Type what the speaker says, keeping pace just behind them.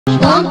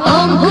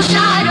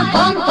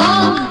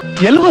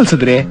ಎಲ್ಲಿ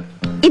ಹೊಲ್ಸಿದ್ರಿ?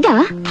 ಇದ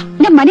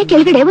ನಮ್ಮ ಮನೆ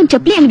ಕೆಳಗಡೆ ಒಂದ್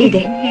ಚಪ್ಪಲಿ ಅಂಗಡಿ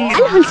ಇದೆ,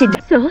 ಅಲ್ಲಿ ಹೊಲ್ಸಿದ್ದ.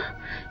 So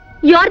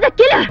you are the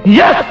killer.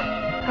 Yes,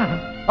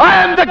 I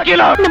am the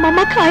killer.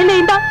 ನಮ್ಮಮ್ಮ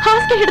ಕಾಯಿಲೆಯಿಂದ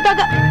ಹಾಸಿಗೆ ಹಿಡಿದಾಗ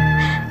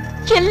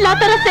ಎಲ್ಲಾ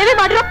ತರ ಸೇವೆ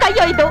ಮಾಡಿರೋ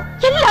ಕೈಯೋ ಇದು,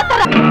 ಎಲ್ಲಾ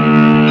ತರ.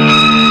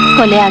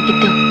 ಕೊಲೆ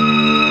ಆಗಿದ್ದು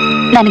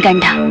ನನ್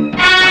ಗಂಡ.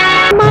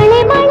 ಮಳೆ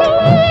ಮಳೆ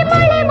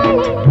ಮಳೆ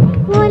ಮಳೆ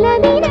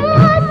ಒಲವಿನ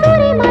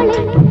ಸುರಿ ಮಳೆ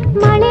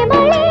ಮಳೆ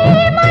ಮಳೆ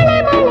ಮಳೆ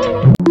ಮಳೆ.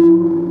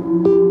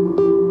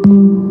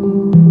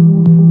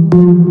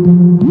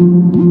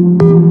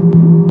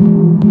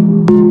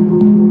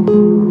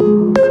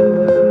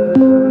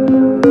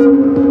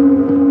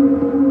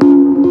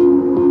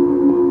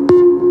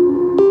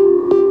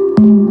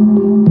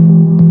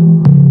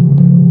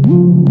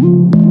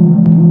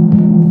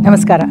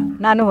 ನಮಸ್ಕಾರ,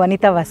 ನಾನು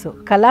ವನಿತಾವಾಸು.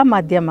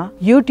 ಕಲಾಮಾಧ್ಯಮ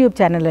ಯೂಟ್ಯೂಬ್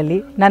ಚಾನಲಲ್ಲಿ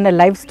ನನ್ನ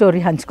ಲೈವ್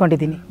ಸ್ಟೋರಿ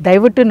ಹಂಚ್ಕೊಂಡಿದ್ದೀನಿ.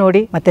 ದಯವಿಟ್ಟು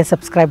ನೋಡಿ ಮತ್ತೆ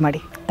ಸಬ್ಸ್ಕ್ರೈಬ್ ಮಾಡಿ.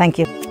 Thank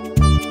you.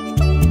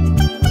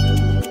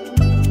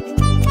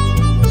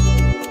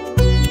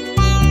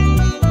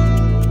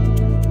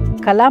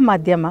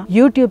 ಕಲಾಮಾಧ್ಯಮ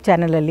ಯೂಟ್ಯೂಬ್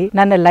ಚಾನಲಲ್ಲಿ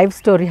ನನ್ನ ಲೈವ್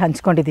ಸ್ಟೋರಿ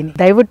ಹಂಚ್ಕೊಂಡಿದ್ದೀನಿ.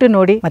 ದಯವಿಟ್ಟು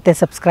ನೋಡಿ ಮತ್ತೆ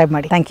ಸಬ್ಸ್ಕ್ರೈಬ್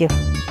ಮಾಡಿ. Thank you.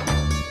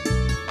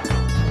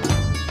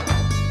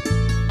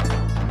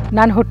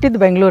 ನಾನು ಹುಟ್ಟಿದ್ದು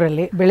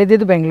ಬೆಂಗಳೂರಲ್ಲಿ,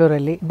 ಬೆಳೆದಿದ್ದು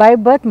ಬೆಂಗಳೂರಲ್ಲಿ. By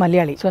birth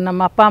Malayali. ಸೊ ನಮ್ಮ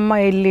ಅಪ್ಪ ಅಮ್ಮ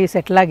ಇಲ್ಲಿ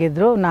ಸೆಟ್ಲ್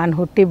ಆಗಿದ್ರು. ನಾನು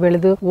ಹುಟ್ಟಿ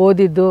ಬೆಳೆದು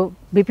ಓದಿದ್ದು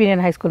BPN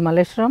high school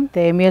Malleshwaram,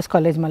 MES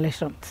college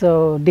Malleshwaram. So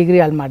degree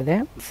ಅಲ್ಲಿ ಮಾಡಿದೆ.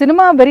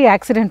 ಸಿನಿಮಾ ಬರೀ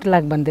ಆಕ್ಸಿಡೆಂಟಲ್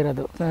ಆಗಿ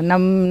ಬಂದಿರೋದು.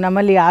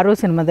 ನಮ್ಮಲ್ಲಿ ಯಾರೂ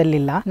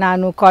ಸಿನಿಮಾದಲ್ಲಿಲ್ಲ.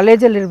 ನಾನು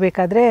ಕಾಲೇಜಲ್ಲಿ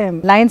ಇರಬೇಕಾದ್ರೆ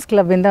ಲಯನ್ಸ್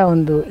ಕ್ಲಬ್ ಇಂದ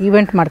ಒಂದು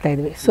ಈವೆಂಟ್ ಮಾಡ್ತಾ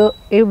ಇದ್ವಿ. ಸೊ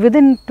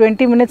ವಿದಿನ್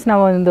 20 minutes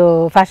ನಾವು ಒಂದು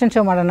ಫ್ಯಾಷನ್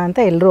ಶೋ ಮಾಡೋಣ ಅಂತ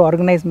ಎಲ್ಲರೂ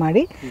ಆರ್ಗನೈಸ್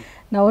ಮಾಡಿ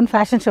ನಾವೊಂದು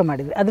ಫ್ಯಾಷನ್ ಶೋ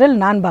ಮಾಡಿದ್ವಿ. ಅದರಲ್ಲಿ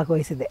ನಾನು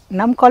ಭಾಗವಹಿಸಿದ್ದೆ,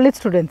 ನಮ್ಮ ಕಾಲೇಜ್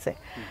ಸ್ಟೂಡೆಂಟ್ಸೇ.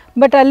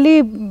 ಬಟ್ ಅಲ್ಲಿ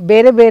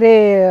ಬೇರೆ ಬೇರೆ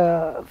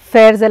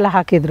ಫೇರ್ಸ್ ಎಲ್ಲ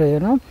ಹಾಕಿದ್ರು.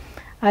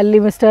 ಅಲ್ಲಿ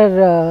ಮಿಸ್ಟರ್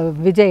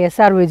ವಿಜಯ್,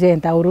 SR ವಿಜಯ್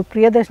ಅಂತ, ಅವರು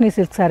ಪ್ರಿಯದರ್ಶಿನಿ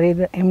ಸಿಲ್ಕ್ ಸಾರಿ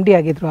MD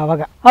ಆಗಿದ್ರು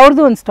ಆವಾಗ.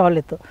 ಅವ್ರದ್ದು ಒಂದು ಸ್ಟಾಲ್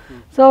ಇತ್ತು.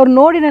 ಸೊ ಅವ್ರು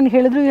ನೋಡಿ ನನಗೆ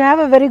ಹೇಳಿದ್ರು, you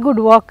have a very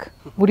good walk,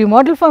 would you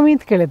model for me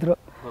ಅಂತ ಕೇಳಿದ್ರು.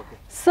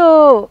 ಸೊ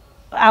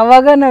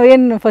ಆವಾಗ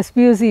ನಾವೇನು first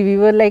PUC we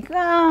were like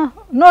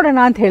ನೋಡೋಣ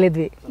ಅಂತ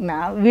ಹೇಳಿದ್ವಿ.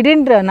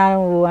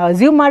 ನಾವು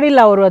ಅಸ್ಯೂಮ್ ಮಾಡಿಲ್ಲ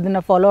ಅವರು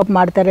ಅದನ್ನು ಫಾಲೋ ಅಪ್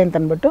ಮಾಡ್ತಾರೆ ಅಂತ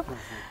ಅಂದ್ಬಿಟ್ಟು.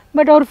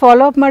 ಬಟ್ ಅವ್ರು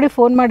ಫಾಲೋ ಅಪ್ ಮಾಡಿ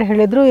ಫೋನ್ ಮಾಡಿ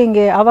ಹೇಳಿದ್ರು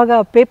ಹಿಂಗೆ. ಆವಾಗ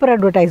paper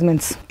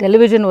advertisements,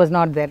 television was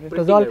not there, it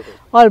was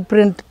all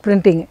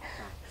printing.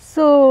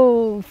 So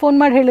phone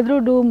ಮಾಡಿ ಹೇಳಿದ್ರು,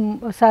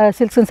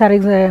 ಸಿಲ್ಕ್ಸ್ ಆ್ಯಂಡ್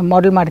ಸ್ಯಾರೀಸ್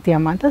ಮಾಡೆಲ್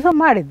ಮಾಡ್ತೀಯಮ್ಮ ಅಂತ. ಸೊ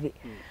ಮಾಡಿದ್ವಿ.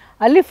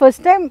 ಅಲ್ಲಿ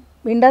ಫಸ್ಟ್ ಟೈಮ್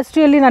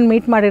ಇಂಡಸ್ಟ್ರಿಯಲ್ಲಿ ನಾನು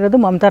ಮೀಟ್ ಮಾಡಿರೋದು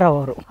ಮಮತಾ ರಾವ್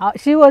ಅವರು.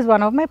 She was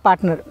one of my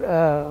partner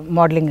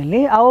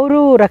ಮಾಡಲಿಂಗಲ್ಲಿ.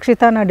 ಅವರು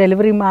ರಕ್ಷಿತಾನ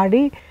ಡೆಲಿವರಿ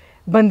ಮಾಡಿ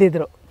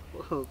ಬಂದಿದ್ದರು.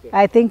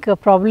 ಐ ಥಿಂಕ್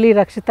ಪ್ರಾಬ್ಲಿ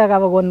ರಕ್ಷಿತಾಗ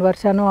ಆವಾಗ 1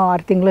 ವರ್ಷನೋ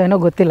 6 ತಿಂಗಳು ಏನೋ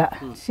ಗೊತ್ತಿಲ್ಲ.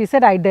 She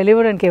said I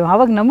delivered and came.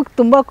 ಆವಾಗ ನಮಗೆ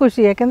ತುಂಬ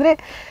ಖುಷಿ, ಯಾಕೆಂದರೆ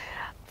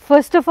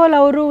ಫಸ್ಟ್ ಆಫ್ ಆಲ್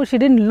ಅವರು she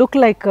didn't look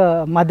like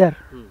mother,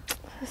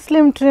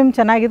 slim trim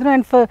ಚೆನ್ನಾಗಿದ್ರು.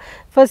 And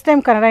first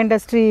time Kannada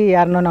industry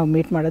ಯಾರನ್ನೋ ನಾವು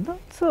ಮೀಟ್ ಮಾಡೋದು.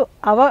 ಸೊ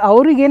ಅವಾಗ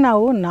ಅವರಿಗೆ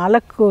ನಾವು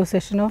 4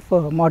 ಸೆಷನ್ ಆಫ್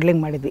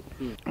ಮಾಡಲಿಂಗ್ ಮಾಡಿದ್ವಿ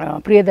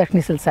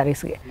ಪ್ರಿಯದರ್ಶಿನಿ ಸಿಲ್ಕ್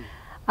ಸ್ಯಾರೀಸ್ಗೆ.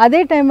 ಅದೇ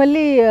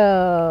ಟೈಮಲ್ಲಿ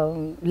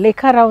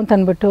ಲೇಖಾ ರಾವ್ ಅಂತ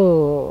ಅಂದ್ಬಿಟ್ಟು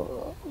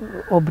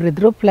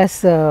ಒಬ್ಬರಿದ್ದರು,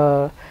 ಪ್ಲಸ್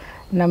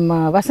ನಮ್ಮ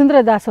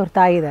ವಸುಂಧರಾ ದಾಸ್ ಅವ್ರ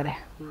ತಾಯಿ ಇದ್ದಾರೆ,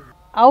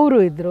 ಅವರು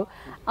ಇದ್ದರು.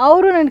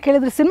 ಅವರು ನಾನು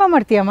ಕೇಳಿದ್ರು, ಸಿನಿಮಾ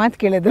ಮಾಡ್ತೀಯಮ್ಮ ಅಂತ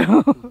ಕೇಳಿದ್ರು.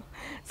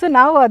 ಸೊ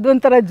ನಾವು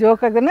ಅದೊಂಥರ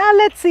ಜೋಕ್ ಆಗಿದೆ,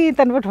 ಲೆಟ್ಸ್ ಸಿ ಅಂತ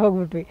ಅಂದ್ಬಿಟ್ಟು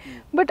ಹೋಗ್ಬಿಟ್ವಿ.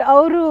 ಬಟ್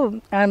ಅವರು,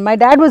 my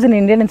dad was in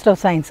Indian institute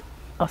of science.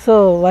 So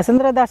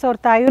Vasundhara Das ಅವ್ರ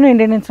ತಾಯಿಯೂ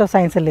ಇಂಡಿಯನ್ ಇನ್ಸ್ಟಿಟ್ಯೂಟ್ ಆಫ್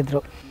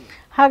ಸೈನ್ಸಲ್ಲಿದ್ದರು.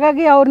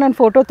 ಹಾಗಾಗಿ ಅವ್ರು ನನ್ನ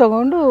ಫೋಟೋ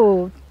ತೊಗೊಂಡು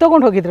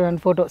ಹೋಗಿದ್ರು. ನನ್ನ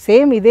ಫೋಟೋ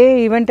ಸೇಮ್ ಇದೇ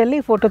ಈವೆಂಟಲ್ಲಿ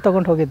ಫೋಟೋ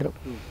ತೊಗೊಂಡು ಹೋಗಿದ್ರು.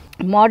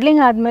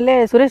 ಮಾಡಲಿಂಗ್ ಆದಮೇಲೆ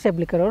ಸುರೇಶ್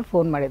ಹೆಬ್ಳಿಕರ್ ಅವರು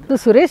ಫೋನ್ ಮಾಡಿದ್ರು.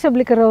 ಸುರೇಶ್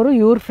ಹೆಬ್ಳಿಕರ್ ಅವರು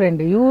ಇವ್ರ ಫ್ರೆಂಡ್,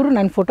 ಇವರು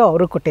ನನ್ನ ಫೋಟೋ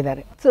ಅವ್ರಿಗೆ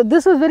ಕೊಟ್ಟಿದ್ದಾರೆ. So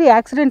this was very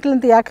accidental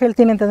ಅಂತ ಯಾಕೆ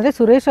ಹೇಳ್ತೀನಿ ಅಂತಂದರೆ,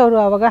 ಸುರೇಶ್ ಅವರು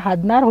ಆವಾಗ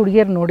 16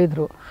 ಹುಡುಗಿಯರು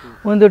ನೋಡಿದ್ರು.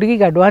 ಒಂದು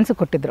ಹುಡುಗಿಗೆ ಅಡ್ವಾನ್ಸ್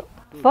ಕೊಟ್ಟಿದ್ರು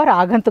ಫಾರ್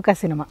ಆಗಂತುಕ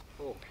ಸಿನಿಮಾ.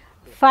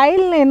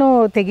 ಫೈಲ್ ಏನೋ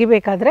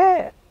ತೆಗಿಬೇಕಾದ್ರೆ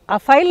ಆ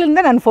ಫೈಲಿಂದ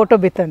ನನ್ನ photo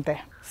ಬಿತ್ತಂತೆ.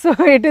 So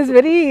it is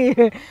very,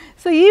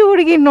 so ಈ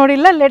ಹುಡುಗಿ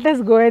ನೋಡಿಲ್ಲ, let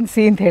us go and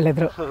C ಅಂತ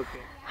ಹೇಳಿದ್ರು.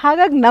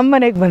 ಹಾಗಾಗಿ ನಮ್ಮ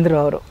ಮನೆಗೆ ಬಂದರು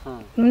ಅವರು.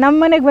 ನಮ್ಮ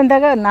ಮನೆಗೆ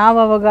ಬಂದಾಗ ನಾವು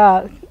ಅವಾಗ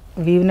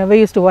we never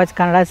use to watch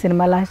Kannada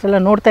cinema ಎಲ್ಲ ಅಷ್ಟೆಲ್ಲ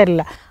ನೋಡ್ತಾ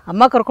ಇರಲಿಲ್ಲ.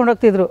 ಅಮ್ಮ ಕರ್ಕೊಂಡು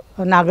ಹೋಗ್ತಿದ್ರು,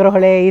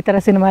 ನಾಗರಹೊಳೆ ಈ ಥರ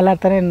ಸಿನಿಮಾ ಎಲ್ಲ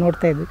ಥರ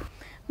ನೋಡ್ತಾಯಿದ್ವಿ.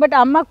 ಬಟ್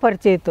ಅಮ್ಮಗೆ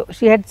ಪರಿಚಯ ಇತ್ತು.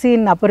 ಶಿ ಹ್ಯಾಡ್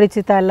ಸೀನ್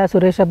ಅಪರಿಚಿತ ಎಲ್ಲ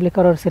ಸುರೇಶ್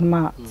ಹೆಬ್ಳಿಕರ್ ಅವ್ರ ಸಿನಿಮಾ,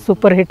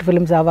 ಸೂಪರ್ ಹಿಟ್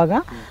ಫಿಲ್ಮ್ಸ್. ಆವಾಗ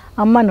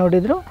ಅಮ್ಮ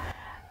ನೋಡಿದರು,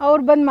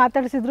 ಅವ್ರು ಬಂದು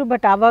ಮಾತಾಡಿಸಿದ್ರು.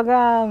 ಬಟ್ ಆವಾಗ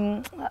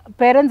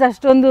ಪೇರೆಂಟ್ಸ್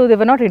ಅಷ್ಟೊಂದು they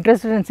were not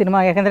interested in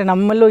cinema, ಯಾಕಂದರೆ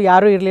ನಮ್ಮಲ್ಲೂ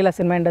ಯಾರೂ ಇರಲಿಲ್ಲ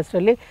ಸಿನಿಮಾ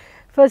ಇಂಡಸ್ಟ್ರಿಯಲ್ಲಿ.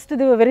 First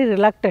they were very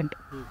reluctant.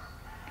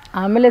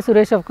 ಆಮೇಲೆ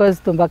ಸುರೇಶ್ ಅಫ್ಕೋರ್ಸ್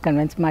ತುಂಬ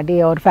ಕನ್ವಿನ್ಸ್ ಮಾಡಿ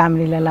ಅವ್ರ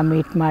ಫ್ಯಾಮಿಲಿಲೆಲ್ಲ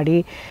ಮೀಟ್ ಮಾಡಿ,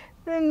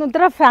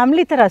 ಒಂಥರ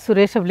ಫ್ಯಾಮಿಲಿ ಥರ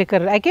Suresh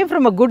Heblikar. I came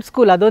from a good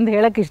school, ಅದೊಂದು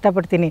ಹೇಳೋಕ್ಕೆ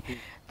ಇಷ್ಟಪಡ್ತೀನಿ.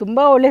 ತುಂಬ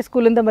ಒಳ್ಳೆ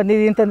ಸ್ಕೂಲಿಂದ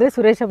ಬಂದಿದ್ದೀನಿ ಅಂತಂದರೆ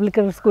ಸುರೇಶ್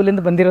ಹೆಬ್ಳಿಕರ್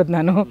ಸ್ಕೂಲಿಂದ ಬಂದಿರೋದು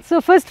ನಾನು. ಸೊ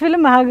ಫಸ್ಟ್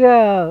ಫಿಲ್ಮ್ ಹಾಗೆ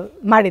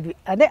ಮಾಡಿದ್ವಿ,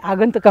 ಅದೇ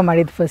ಆಗಂತುಕ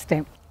ಮಾಡಿದ್ದು first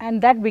time. And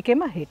that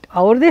became a hit.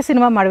 ಅವ್ರದ್ದೇ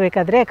ಸಿನಿಮಾ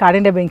ಮಾಡಬೇಕಾದ್ರೆ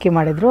ಕಾಡಿನ ಬೆಂಕಿ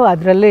ಮಾಡಿದ್ರು.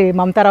 ಅದರಲ್ಲಿ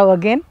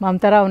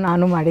ಮಮತಾ ರಾವ್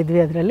ನಾನು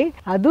ಮಾಡಿದ್ವಿ ಅದರಲ್ಲಿ.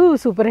 ಅದು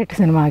ಸೂಪರ್ ಹಿಟ್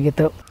ಸಿನಿಮಾ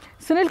ಆಗಿತ್ತು.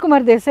 ಸುನೀಲ್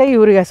ಕುಮಾರ್ ದೇಸಾಯಿ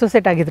ಇವ್ರಿಗೆ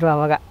ಅಸೋಸಿಯೇಟ್ ಆಗಿದ್ರು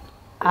ಆವಾಗ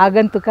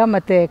ಆಗಂತುಕ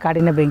ಮತ್ತು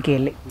ಕಾಡಿನ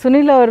ಬೆಂಕಿಯಲ್ಲಿ.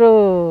 ಸುನೀಲ್ ಅವರು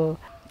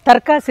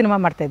ತರ್ಕ ಸಿನಿಮಾ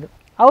ಮಾಡ್ತಾಯಿದ್ರು.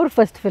 ಅವ್ರ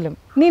ಫಸ್ಟ್ ಫಿಲ್ಮ್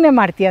ನೀನೇ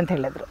ಮಾಡ್ತೀಯ ಅಂತ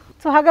ಹೇಳಿದ್ರು.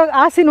 ಸೊ ಹಾಗಾಗಿ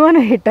ಆ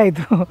ಸಿನಿಮಾನೇ ಹಿಟ್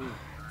ಆಯಿತು.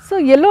 ಸೊ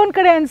ಎಲ್ಲೋ ಒಂದು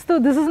ಕಡೆ ಅನಿಸ್ತು,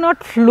 this is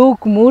not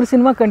fluke. 3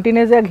 cinema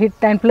continuous ಆಗಿ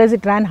hit and plus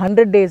it ran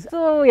 100 days.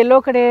 So ಎಲ್ಲೋ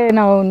ಕಡೆ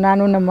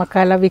ನಾನು ನಮ್ಮ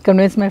ಕಾಲ V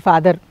convince my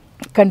father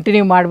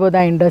continue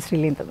ಮಾಡ್ಬೋದಾ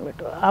ಇಂಡಸ್ಟ್ರಿಲಿ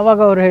ಅಂತಂದ್ಬಿಟ್ಟು. ಆವಾಗ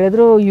ಅವ್ರು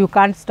ಹೇಳಿದ್ರು, you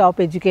can't stop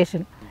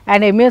education.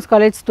 And MES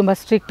college ತುಂಬ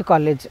ಸ್ಟ್ರಿಕ್ಟ್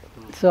ಕಾಲೇಜ್.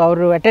 ಸೊ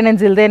ಅವರು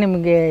ಅಟೆಂಡೆನ್ಸ್ ಇಲ್ಲದೆ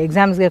ನಿಮಗೆ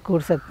ಎಕ್ಸಾಮ್ಸ್ಗೆ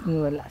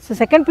ಕೂರ್ಸೋಲ್ಲ. ಸೊ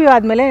ಸೆಕೆಂಡ್ PU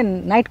ಆದಮೇಲೆ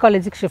ನೈಟ್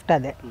ಕಾಲೇಜಿಗೆ ಶಿಫ್ಟ್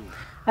ಆದೆ.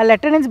 ಅಲ್ಲಿ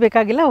ಅಟೆಂಡೆನ್ಸ್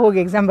ಬೇಕಾಗಿಲ್ಲ, ಹೋಗಿ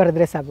ಎಕ್ಸಾಮ್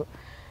ಬರೆದ್ರೆ ಸಾಕು.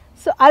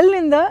 ಸೊ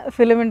ಅಲ್ಲಿಂದ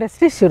ಫಿಲ್ಮ್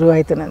ಇಂಡಸ್ಟ್ರಿ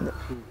ಶುರುವಾಯಿತು ನಂದು.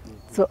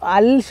 ಸೊ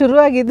ಅಲ್ಲಿ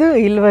ಶುರುವಾಗಿದ್ದು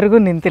ಇಲ್ಲಿವರೆಗೂ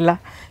ನಿಂತಿಲ್ಲ.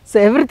 So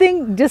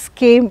everything just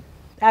came.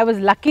 I was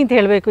lucky ಅಂತ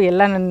ಹೇಳಬೇಕು,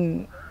 ಎಲ್ಲ ನನ್ನ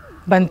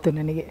ಬಂತು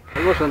ನನಗೆ.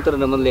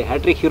 ನಮ್ಮಲ್ಲಿ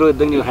ಹ್ಯಾಟ್ರಿಕ್ ಹೀರೋ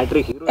ಇದ್ದಂಗೆ ನೀವು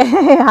ಹ್ಯಾಟ್ರಿಕ್ ಹೀರೋ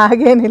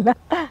ಹಾಗೇನಿಲ್ಲ.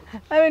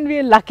 I mean we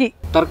lucky.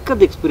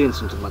 ತರ್ಕದ experience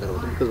ಉಂಟು ಮಾತಾಡೋದು,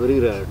 ಬಿಕಾಸ್ ವೆರಿ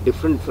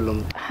ಡಿಫ್ರೆಂಟ್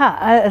ಫಿಲ್ಮ್.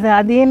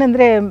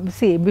 ಅದೇನೆಂದರೆ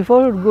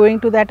before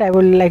going to that I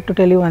would like to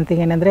tell you one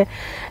thing. ಏನಂದರೆ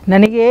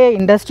ನನಗೆ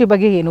ಇಂಡಸ್ಟ್ರಿ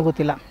ಬಗ್ಗೆ ಏನೂ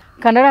ಗೊತ್ತಿಲ್ಲ.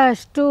 ಕನ್ನಡ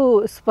ಅಷ್ಟು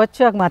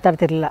ಸ್ವಚ್ಛವಾಗಿ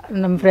ಮಾತಾಡ್ತಿರಲಿಲ್ಲ.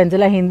 ನಮ್ಮ ಫ್ರೆಂಡ್ಸ್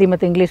ಎಲ್ಲ ಹಿಂದಿ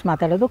ಮತ್ತು ಇಂಗ್ಲೀಷ್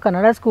ಮಾತಾಡೋದು.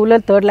 ಕನ್ನಡ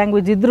ಸ್ಕೂಲಲ್ಲಿ ಥರ್ಡ್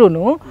ಲ್ಯಾಂಗ್ವೇಜ್ ಇದ್ರೂ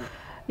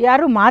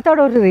ಯಾರೂ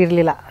ಮಾತಾಡೋರು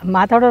ಇರಲಿಲ್ಲ.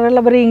 ಮಾತಾಡೋರೆಲ್ಲ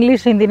ಬರೀ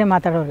ಇಂಗ್ಲೀಷ್ ಹಿಂದಿನೇ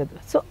ಮಾತಾಡೋರಿದ್ರು.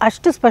 ಸೊ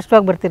ಅಷ್ಟು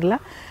ಸ್ಪಷ್ಟವಾಗಿ ಬರ್ತಿರಲಿಲ್ಲ.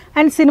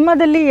 ಆ್ಯಂಡ್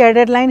ಸಿನಿಮಾದಲ್ಲಿ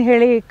 2 ಲೈನ್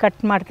ಹೇಳಿ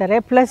ಕಟ್ ಮಾಡ್ತಾರೆ,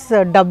 ಪ್ಲಸ್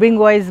ಡಬ್ಬಿಂಗ್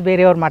ವಾಯ್ಸ್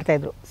ಬೇರೆಯವ್ರು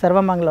ಮಾಡ್ತಾಯಿದ್ರು,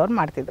 ಸರ್ವಮಂಗ್ಲವ್ರು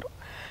ಮಾಡ್ತಿದ್ರು.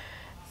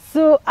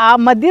 ಸೊ ಆ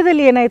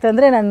ಮಧ್ಯದಲ್ಲಿ ಏನಾಯ್ತು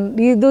ಅಂದರೆ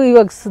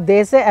ಇವಾಗ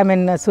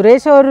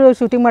ಸುರೇಶ್ ಅವರು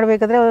ಶೂಟಿಂಗ್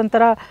ಮಾಡಬೇಕಾದ್ರೆ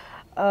ಒಂಥರ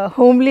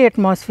ಹೋಮ್ಲಿ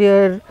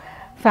ಅಟ್ಮಾಸ್ಫಿಯರ್,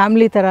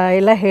 ಫ್ಯಾಮ್ಲಿ ಥರ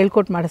ಎಲ್ಲ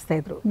ಹೇಳ್ಕೊಟ್ಟು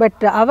ಮಾಡಿಸ್ತಾಯಿದ್ರು.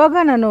 ಬಟ್ ಆವಾಗ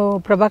ನಾನು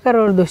ಪ್ರಭಾಕರ್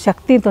ಅವ್ರದ್ದು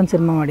ಶಕ್ತಿ ಅಂತ ಒಂದು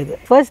ಸಿನಿಮಾ ಮಾಡಿದ್ದೆ,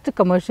 first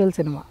commercial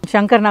cinema.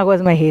 Shankar Nag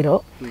was my hero.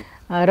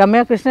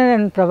 Ramya Krishnan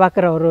and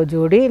Prabhakar ಅವರು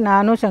ಜೋಡಿ,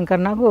 ನಾನು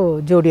ಶಂಕರ್ ನಾಗು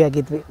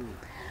ಜೋಡಿಯಾಗಿದ್ವಿ.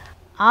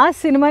 ಆ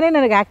ಸಿನಿಮಾನೇ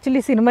ನನಗೆ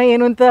ಆ್ಯಕ್ಚುಲಿ ಸಿನಿಮಾ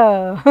ಏನು ಅಂತ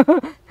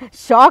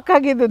ಶಾಕ್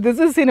ಆಗಿದ್ದು.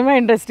 ದಿಸ್ ಇಸ್ ಸಿನಿಮಾ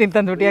ಇಂಡಸ್ಟ್ರಿ ಅಂತ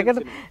ಅಂದ್ಬಿಟ್ಟು.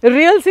 ಯಾಕಂದರೆ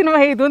ರಿಯಲ್ ಸಿನಿಮಾ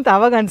ಇದು ಅಂತ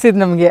ಆವಾಗ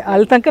ಅನಿಸಿದ್ದು ನಮಗೆ.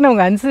 ಅಲ್ಲಿ ತನಕ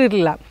ನಮ್ಗೆ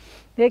ಅನಿಸಿರಲಿಲ್ಲ.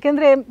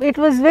 ಯಾಕೆಂದರೆ it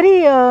was very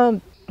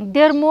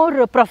they are more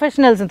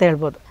professionals ಅಂತ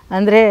ಹೇಳ್ಬೋದು.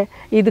 ಅಂದರೆ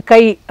ಇದು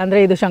ಕೈ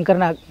ಅಂದರೆ ಇದು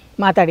ಶಂಕರ್ನಾಗ್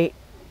ಮಾತಾಡಿ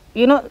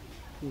ಯುನೋ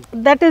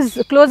ದಟ್ ಈಸ್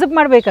ಕ್ಲೋಸಪ್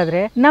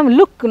ಮಾಡಬೇಕಾದ್ರೆ ನಮ್ಮ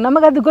ಲುಕ್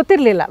ನಮಗದು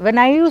ಗೊತ್ತಿರಲಿಲ್ಲ. ವೆನ್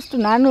ಐ ಯೂಸ್ಟ್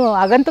ನಾನು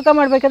ಆಗಂತುಕ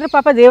ಮಾಡಬೇಕಾದ್ರೆ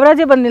ಪಾಪ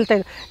ದೇವರಾಜೇ ಬಂದು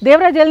ನಿಲ್ತಾಯಿದ್ರು.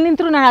 ದೇವರಾಜ್ ಎಲ್ಲಿ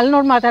ನಿಂತರು ನಾನು ಅಲ್ಲಿ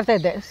ನೋಡಿ ಮಾತಾಡ್ತಾ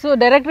ಇದ್ದೆ. ಸೊ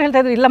ಡೈರೆಕ್ಟ್ರ್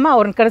ಹೇಳ್ತಾಯಿದ್ರು, ಇಲ್ಲಮ್ಮ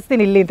ಅವ್ರನ್ನ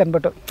ಕರೆಸ್ತೀನಿ ಇಲ್ಲಿ ಅಂತ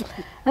ಅಂದ್ಬಿಟ್ಟು.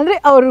 ಅಂದರೆ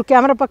ಅವರು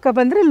ಕ್ಯಾಮ್ರಾ ಪಕ್ಕ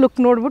ಬಂದರೆ ಲುಕ್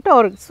ನೋಡ್ಬಿಟ್ಟು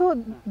ಅವ್ರಿಗೆ. ಸೊ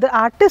ದ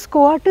ಆರ್ಟಿಸ್ಟ್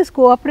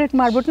ಕೋಆಪ್ರೇಟ್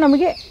ಮಾಡಿಬಿಟ್ಟು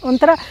ನಮಗೆ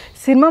ಒಂಥರ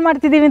ಸಿನಿಮಾ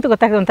ಮಾಡ್ತಿದ್ದೀವಿ ಅಂತ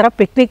ಗೊತ್ತಾಗ್ತದೆ. ಒಂಥರ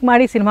ಪಿಕ್ನಿಕ್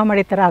ಮಾಡಿ ಸಿನಿಮಾ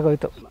ಮಾಡಿದ ಥರ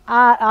ಆಗೋಯ್ತು.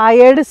 ಆ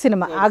 2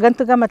 ಸಿನಿಮಾ,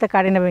 ಆಗಂತುಕ ಮತ್ತು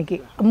ಕಾಡಿನ ಬೆಂಕಿ.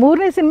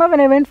 3ನೇ cinema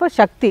when I went for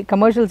Shakti,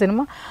 commercial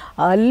cinema.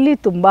 ಅಲ್ಲಿ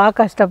ತುಂಬ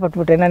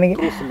ಕಷ್ಟಪಟ್ಬಿಟ್ಟೆ. ನನಗೆ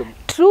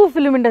true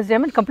film industry,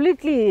 I mean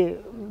completely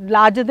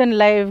larger then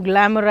life,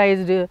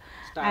 ಗ್ಲಾಮರೈಸ್ಡ್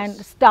and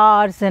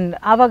stars. And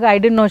ಆವಾಗ I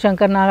didn't know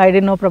Shankar Nag, I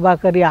didn't know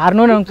Prabhakar,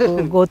 ಯಾರನ್ನೂ ನಂಗೆ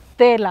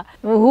ಗೊತ್ತೇ ಇಲ್ಲ.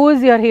 ಹೂ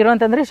ಇಸ್ ಯುವರ್ ಹೀರೋ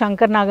ಅಂತಂದರೆ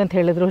ಶಂಕರ್ ನಾಗ್ ಅಂತ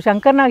ಹೇಳಿದರು.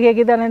 ಶಂಕರ್ ನಾಗ್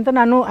ಹೇಗಿದ್ದಾನೆ ಅಂತ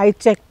ನಾನು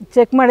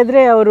ಚೆಕ್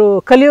ಮಾಡಿದರೆ ಅವರು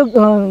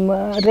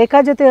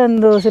ರೇಖಾ ಜೊತೆ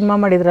ಒಂದು ಸಿನಿಮಾ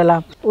ಮಾಡಿದ್ರಲ್ಲ,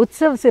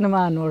 ಉತ್ಸವ್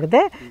ಸಿನಿಮಾ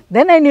ನೋಡಿದೆ.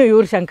 ದೆನ್ ಐ ನ್ಯೂ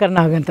ಇವ್ರು ಶಂಕರ್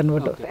ನಾಗ್ ಅಂತ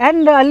ಅಂದ್ಬಿಟ್ಟು.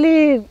 ಆ್ಯಂಡ್ ಅಲ್ಲಿ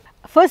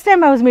first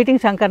time I was meeting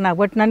Shankar Nag.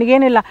 But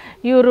ನನಗೇನಿಲ್ಲ,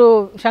 ಇವರು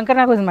ಶಂಕರ್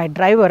ನಾಗ್ ವಾಸ್ ಮೈ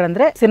ಡ್ರೈವರ್.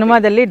 ಅಂದರೆ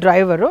ಸಿನಿಮಾದಲ್ಲಿ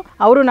ಡ್ರೈವರು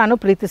ಅವರು. ನಾನು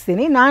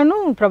ಪ್ರೀತಿಸ್ತೀನಿ. ನಾನು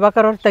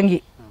ಪ್ರಭಾಕರ್ ಅವ್ರ ತಂಗಿ,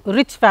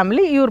 ರಿಚ್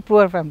ಫ್ಯಾಮಿಲಿ, ಇವ್ರು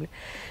ಪುವರ್ ಫ್ಯಾಮಿಲಿ.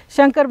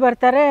 ಶಂಕರ್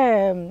ಬರ್ತಾರೆ,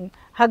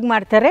 ಹಗ್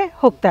ಮಾಡ್ತಾರೆ,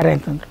 ಹೋಗ್ತಾರೆ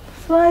ಅಂತಂದರು.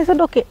 So I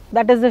said okay,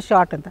 that is the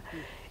short ಅಂತ.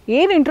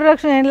 ಏನು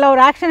ಇಂಟ್ರೊಡಕ್ಷನ್ ಏನಿಲ್ಲ.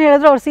 ಅವ್ರು ಆ್ಯಕ್ಷನ್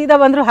ಹೇಳಿದ್ರು, ಅವ್ರು ಸೀದಾ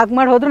ಬಂದರು, ಹಗ್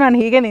ಮಾಡಿ ಹೋದ್ರು, ನಾನು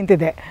ಹೀಗೆ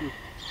ನಿಂತಿದ್ದೆ.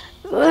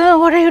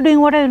 What are you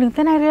doing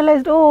then I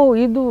realised,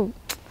 ಇದು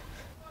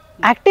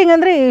ಆ್ಯಕ್ಟಿಂಗ್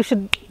ಅಂದರೆ you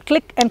should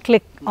click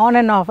on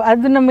and of.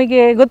 ಅದು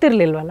ನಮಗೆ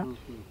ಗೊತ್ತಿರಲಿಲ್ವಲ್ಲ.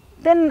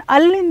 ದೆನ್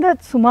ಅಲ್ಲಿಂದ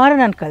ಸುಮಾರು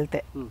ನಾನು ಕಲಿತೆ.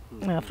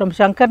 ಫ್ರಮ್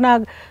ಶಂಕರ್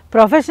ನಾಗ್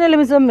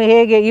ಪ್ರೊಫೆಷ್ನಲಿಸಮ್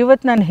ಹೇಗೆ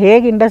ಇವತ್ತು ನಾನು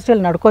ಹೇಗೆ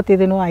ಇಂಡಸ್ಟ್ರಿಯಲ್ಲಿ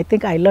ನಡ್ಕೋತಿದ್ದೀನೋ, ಐ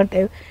ಥಿಂಕ್ ಐ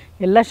ಲರ್ನ್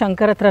ಎಲ್ಲ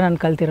ಶಂಕರ್ ಹತ್ರ ನಾನು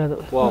ಕಲ್ತಿರೋದು.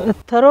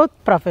 Thorough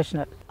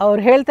professional.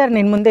 ಅವ್ರು ಹೇಳ್ತಾರೆ,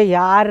 ನಿನ್ನ ಮುಂದೆ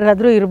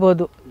ಯಾರಾದರೂ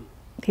ಇರ್ಬೋದು,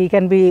 ಹೀ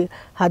ಕ್ಯಾನ್ ಬಿ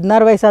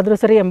 16 ವಯಸ್ಸಾದರೂ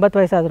ಸರಿ, 80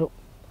 ವಯಸ್ಸಾದರೂ,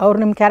 ಅವ್ರು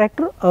ನಿಮ್ಮ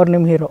ಕ್ಯಾರೆಕ್ಟ್ರು, ಅವ್ರು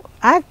ನಿಮ್ಮ hero.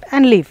 Act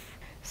and leave.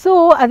 So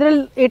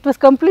ಅದರಲ್ಲಿ ಇಟ್ ವಾಸ್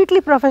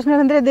ಕಂಪ್ಲೀಟ್ಲಿ ಪ್ರೊಫೆಷ್ನಲ್.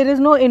 ಅಂದರೆ there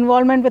is no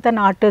involvement with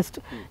an artist.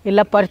 ಇಲ್ಲ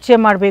ಪರಿಚಯ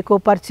ಮಾಡಬೇಕು,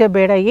 ಪರಿಚಯ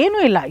ಬೇಡ, ಏನೂ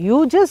ಇಲ್ಲ. ಯು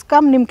ಜಸ್ಟ್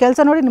ಕಮ್, ನಿಮ್ಮ ಕೆಲಸ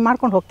ನೋಡಿ ನೀವು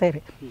ಮಾಡ್ಕೊಂಡು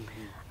ಹೋಗ್ತಾಯಿರಿ.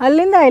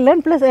 ಅಲ್ಲಿಂದ ಐ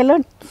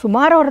ಲರ್ನ್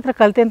ಸುಮಾರು ಅವ್ರ ಹತ್ರ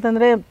ಕಲಿತೆ.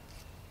 ಅಂತಂದರೆ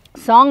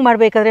ಸಾಂಗ್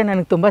ಮಾಡಬೇಕಾದ್ರೆ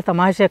ನನಗೆ ತುಂಬ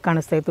ತಮಾಷೆ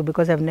ಕಾಣಿಸ್ತಾ ಇತ್ತು.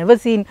 Because I have never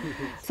seen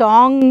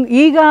song.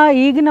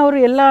 ಈಗಿನವರು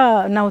ಎಲ್ಲ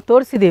ನಾವು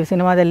ತೋರಿಸಿದ್ದೀವಿ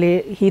ಸಿನಿಮಾದಲ್ಲಿ,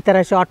 ಈ ಥರ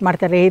ಶಾರ್ಟ್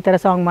ಮಾಡ್ತಾರೆ, ಈ ಥರ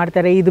ಸಾಂಗ್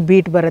ಮಾಡ್ತಾರೆ, ಇದು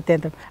ಬೀಟ್ ಬರುತ್ತೆ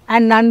ಅಂತ.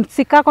 ಆ್ಯಂಡ್ ನಾನು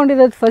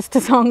ಸಿಕ್ಕಾಕೊಂಡಿರೋದು ಫಸ್ಟ್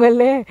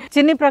ಸಾಂಗಲ್ಲೇ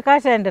ಚಿನ್ನಿ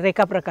ಪ್ರಕಾಶ್ ಆ್ಯಂಡ್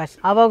ರೇಖಾ ಪ್ರಕಾಶ್.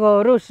 ಆವಾಗ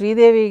ಅವರು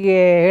ಶ್ರೀದೇವಿಗೆ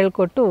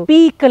ಹೇಳ್ಕೊಟ್ಟು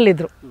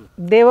ಪೀಕಲ್ಲಿದ್ದರು.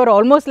 ದೇವರ್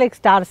ಆಲ್ಮೋಸ್ಟ್ ಲೈಕ್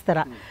ಸ್ಟಾರ್ಸ್ ಥರ.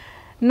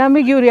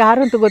 ನಮಗೆ ಇವ್ರು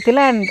ಯಾರು ಅಂತ ಗೊತ್ತಿಲ್ಲ.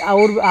 ಆ್ಯಂಡ್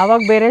ಅವ್ರು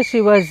ಆವಾಗ ಬೇರೆ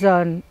ಶಿ ವಾಸ್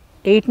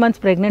 8 ಮಂತ್ಸ್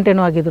ಪ್ರೆಗ್ನೆಂಟ್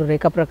ಏನೋ ಆಗಿದ್ರು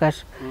ರೇಖಾ ಪ್ರಕಾಶ್.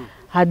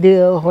 ಅದು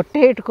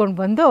ಹೊಟ್ಟೆ ಇಟ್ಕೊಂಡು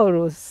ಬಂದು ಅವರು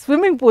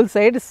ಸ್ವಿಮ್ಮಿಂಗ್ ಪೂಲ್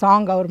ಸೈಡ್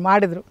ಸಾಂಗ್ ಅವ್ರು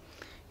ಮಾಡಿದರು.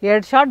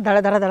 2 ಶಾರ್ಟ್ ದಡ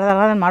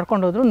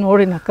ಮಾಡ್ಕೊಂಡು ಹೋದ್ರು.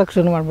 ನೋಡಿ ನಕ್ಕಕ್ಕೆ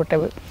ಶುರು ಮಾಡಿಬಿಟ್ಟೆ.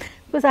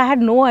 Because I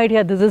had no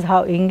idea this is how,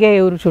 ಹಿಂಗೆ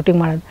ಇವರು ಶೂಟಿಂಗ್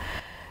ಮಾಡೋದು.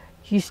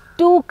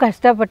 ಇಷ್ಟು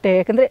ಕಷ್ಟಪಟ್ಟೆ.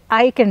 ಯಾಕಂದರೆ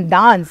ಐ ಕ್ಯಾನ್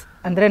ಡಾನ್ಸ್.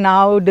 ಅಂದರೆ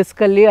ನಾವು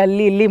ಡಿಸ್ಕಲ್ಲಿ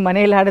ಅಲ್ಲಿ ಇಲ್ಲಿ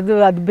ಮನೇಲಿ ಹಾಡೋದು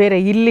ಅದು ಬೇರೆ.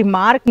 ಇಲ್ಲಿ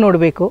ಮಾರ್ಕ್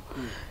ನೋಡಬೇಕು,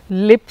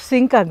 ಲಿಪ್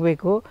ಸಿಂಕ್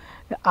ಆಗಬೇಕು,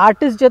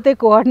 ಆರ್ಟಿಸ್ಟ್ ಜೊತೆ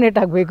ಕೋಆರ್ಡಿನೇಟ್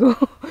ಆಗಬೇಕು,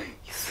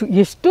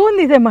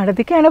 ಎಷ್ಟೊಂದಿದೆ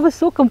ಮಾಡೋದಕ್ಕೆ. And I was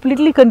so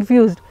completely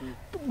confused.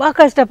 ತುಂಬ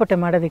ಕಷ್ಟಪಟ್ಟೆ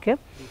ಮಾಡೋದಕ್ಕೆ.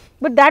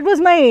 But that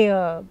was my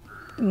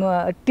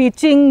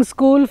teaching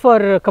school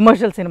for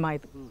commercial cinema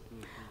ಆಯಿತು.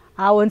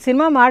 ಆ ಒಂದು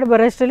ಸಿನಿಮಾ ಮಾಡಿ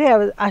ಬರೋಷ್ಟರಲ್ಲಿ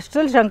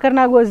ಅಷ್ಟರಲ್ಲಿ ಶಂಕರ್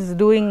ನಾಗ್ ವಾಸ್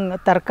ಡೂಯಿಂಗ್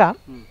ತರ್ಕ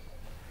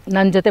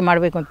ನನ್ನ ಜೊತೆ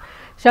ಮಾಡಬೇಕು ಅಂತ.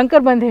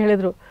 ಶಂಕರ್ ಬಂದು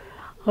ಹೇಳಿದರು,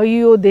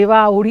 ಅಯ್ಯೋ ದೇವಾ,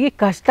 ಹುಡುಗಿ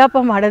ಕಷ್ಟಪ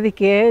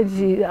ಮಾಡೋದಕ್ಕೆ,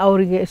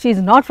 ಅವ್ರಿಗೆ she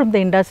is not from the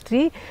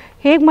industry,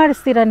 ಹೇಗೆ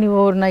ಮಾಡಿಸ್ತೀರಾ ನೀವು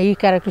ಅವ್ರನ್ನ, ಈ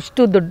ಕ್ಯಾರೆಕ್ಟ್ರ್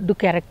ಇಷ್ಟು ದೊಡ್ಡ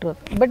character.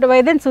 But why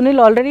then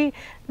Sunil already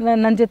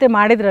ನನ್ನ ಜೊತೆ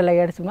ಮಾಡಿದ್ರಲ್ಲ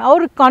 2 ಸಿನಿಮಾ,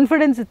 ಅವ್ರಿಗೆ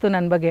ಕಾನ್ಫಿಡೆನ್ಸ್ ಇತ್ತು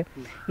ನನ್ನ ಬಗ್ಗೆ.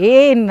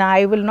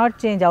 ಐ ವಿಲ್ ನಾಟ್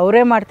ಚೇಂಜ್,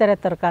 ಅವರೇ ಮಾಡ್ತಾರೆ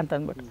ತರ್ಕ ಅಂತ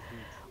ಅಂದ್ಬಿಟ್ಟು.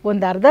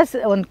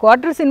 ಒಂದು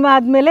ಕ್ವಾರ್ಟರ್ ಸಿನಿಮಾ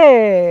ಆದಮೇಲೆ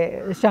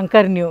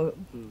Shankar new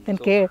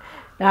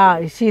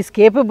she is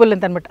capable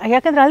ಅಂತ ಅಂದ್ಬಿಟ್ಟು.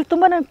 ಯಾಕಂದರೆ ಅಲ್ಲಿ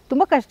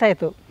ತುಂಬ ಕಷ್ಟ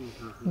ಆಯಿತು,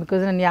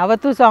 ಬಿಕಾಸ್ ನಾನು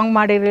ಯಾವತ್ತೂ ಸಾಂಗ್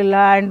ಮಾಡಿರಲಿಲ್ಲ.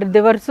 ಆ್ಯಂಡ್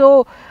ದೇವರ್ ಸೋ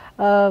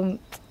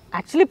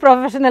ಆ್ಯಕ್ಚುಲಿ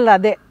ಪ್ರೊಫೆಷನಲ್.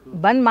 ಅದೇ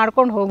ಬಂದು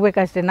ಮಾಡ್ಕೊಂಡು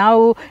ಹೋಗಬೇಕಷ್ಟೇ.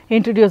 ನಾವು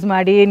ಇಂಟ್ರೊಡ್ಯೂಸ್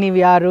ಮಾಡಿ ನೀವು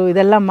ಯಾರು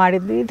ಇದೆಲ್ಲ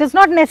ಮಾಡಿದ್ದು it is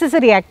not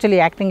necessary actually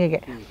ಆ್ಯಕ್ಟಿಂಗಿಗೆ.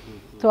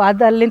 So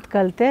ಅದು ಅಲ್ಲಿಂದ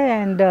ಕಲಿತೆ.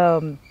 ಆ್ಯಂಡ್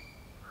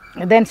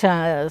ದೆನ್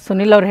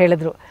ಸುನಿಲ್ ಅವ್ರು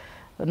ಹೇಳಿದ್ರು,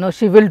 no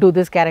she will do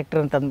this character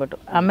ಅಂತ ಅಂದ್ಬಿಟ್ಟು.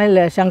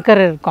 ಆಮೇಲೆ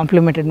ಶಂಕರ್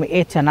ಕಾಂಪ್ಲಿಮೆಂಟೆಡ್ ಮೀ,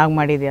 ಚೆನ್ನಾಗಿ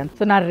ಮಾಡಿದೆ ಅಂತ.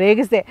 ಸೊ ನಾನು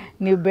ರೇಗಿಸಿದೆ,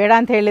 ನೀವು ಬೇಡ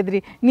ಅಂತ ಹೇಳಿದ್ರಿ,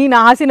 ನೀನು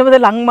ಆ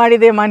ಸಿನಿಮಾದಲ್ಲಿ ಹಂಗೆ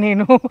ಮಾಡಿದೆಮ್ಮ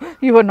ನೀನು,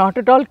 you are not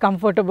at all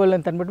comfortable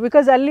ಅಂತ ಅಂದ್ಬಿಟ್ಟು.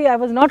 ಬಿಕಾಸ್ ಅಲ್ಲಿ I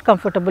was not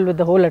comfortable with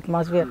the whole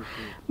atmosphere.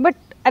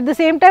 But at the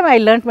same time I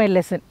learn my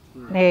lesson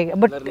ಹೇಗೆ.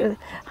 ಬಟ್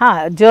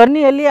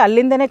ಜರ್ನಿಯಲ್ಲಿ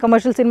ಅಲ್ಲಿಂದನೇ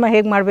ಕಮರ್ಷಿಯಲ್ ಸಿನಿಮಾ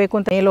ಹೇಗೆ ಮಾಡಬೇಕು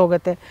ಅಂತ ಮೇಲೆ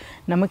ಹೋಗುತ್ತೆ.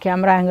 ನಮಗೆ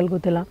ಕ್ಯಾಮ್ರಾ ಆ್ಯಂಗಲ್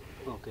ಗೊತ್ತಿಲ್ಲ.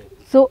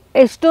 ಸೊ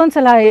ಎಷ್ಟೊಂದು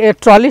ಸಲ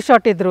ಟ್ರಾಲಿ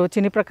ಶಾಟ್ ಇದ್ದರು,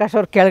 ಚಿನಿ ಪ್ರಕಾಶ್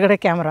ಅವ್ರ ಕೆಳಗಡೆ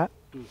ಕ್ಯಾಮ್ರಾ,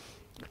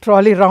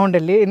 ಟ್ರಾಲಿ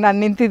ರೌಂಡಲ್ಲಿ ನಾನು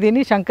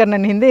ನಿಂತಿದ್ದೀನಿ, ಶಂಕರ್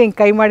ನನ್ನ ಹಿಂದೆ ಹಿಂಗೆ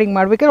ಕೈ ಮಾಡಿ ಹಿಂಗೆ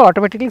ಮಾಡ್ಬೇಕಾದ್ರೆ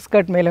ಆಟೋಮೆಟಿಕ್ಲಿ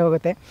ಸ್ಕರ್ಟ್ ಮೇಲೆ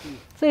ಹೋಗುತ್ತೆ.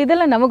 ಸೊ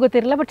ಇದೆಲ್ಲ ನಮಗೆ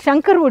ಗೊತ್ತಿರಲಿಲ್ಲ. But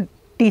Shankar wood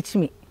teach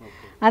me.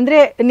 ಅಂದರೆ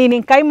ನೀನು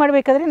ಹಿಂಗೆ ಕೈ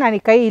ಮಾಡಬೇಕಾದ್ರೆ ನಾನು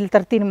ಈ ಕೈ ಇಲ್ಲಿ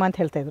ತರ್ತೀನಮ್ಮ ಅಂತ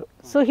ಹೇಳ್ತಾಯಿದ್ರು.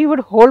 So he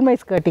would hold my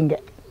ಸ್ಕರ್ಟಿಂಗೆ,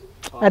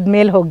 ಅದು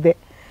ಮೇಲೆ ಹೋಗಿದೆ.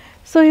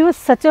 So he was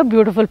such a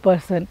beautiful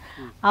person.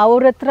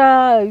 ಅವ್ರ ಹತ್ರ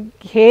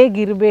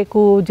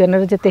ಹೇಗಿರಬೇಕು,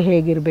 ಜನರ ಜೊತೆ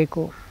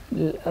ಹೇಗಿರಬೇಕು,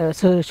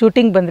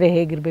 ಶೂಟಿಂಗ್ ಬಂದರೆ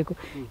ಹೇಗಿರಬೇಕು,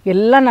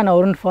 ಎಲ್ಲ ನಾನು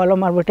ಅವ್ರನ್ನ ಫಾಲೋ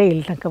ಮಾಡಿಬಿಟ್ಟೆ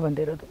ಇಲ್ಲಿ ತನಕ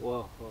ಬಂದಿರೋದು.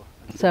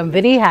 So I am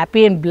very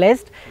happy and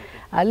blessed.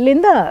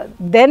 ಅಲ್ಲಿಂದ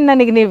ದೆನ್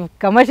ನನಗೆ ನೀವು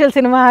ಕಮರ್ಷಿಯಲ್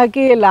ಸಿನಿಮಾ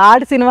ಹಾಕಿ,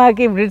 ಲಾರ್ಡ್ ಸಿನಿಮಾ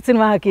ಹಾಕಿ, ಬ್ರಿಡ್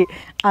ಸಿನಿಮಾ ಹಾಕಿ,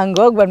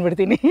 ಹಂಗೋಗಿ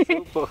ಬಂದುಬಿಡ್ತೀನಿ.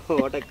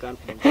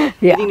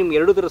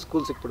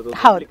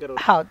 ಹೌದು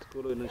ಹೌದು,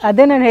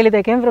 ಅದೇ ನಾನು ಹೇಳಿದೆ.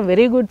 ಯಾಕೆಂದ್ರೆ ಫ್ರಮ್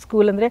ವೆರಿ ಗುಡ್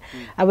ಸ್ಕೂಲ್. ಅಂದರೆ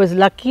I was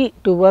lucky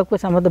to work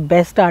with some of the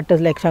best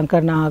artist like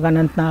Shankar Nag,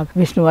 Ananth Nag,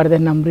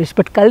 Vishnuvardhan, Ambareesh.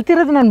 But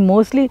ಕಲ್ತಿರೋದು ನಾನು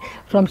mostly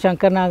from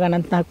Shankar Nag,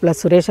 Ananth Nag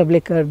plus Suresh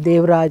ಅಬ್ಲೇಕರ್,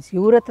 Devaraj,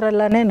 ಇವ್ರ ಹತ್ರ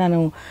ಎಲ್ಲನೇ ನಾನು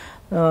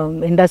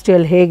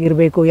ಇಂಡಸ್ಟ್ರಿಯಲ್ಲಿ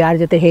ಹೇಗಿರಬೇಕು, ಯಾರ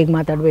ಜೊತೆ ಹೇಗೆ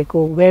ಮಾತಾಡಬೇಕು,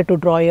 wear to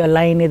draw your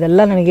line,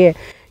 ಇದೆಲ್ಲ ನನಗೆ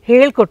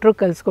ಹೇಳ್ಕೊಟ್ರು,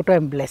 ಕಲಿಸ್ಕೊಟ್ರು. I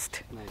am blessed.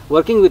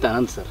 Working with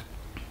Ananth sir.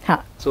 ಹಾಂ.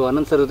 ಸೊ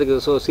ಅನಂತ್ ಸರ್ ಜೊತೆಗೆ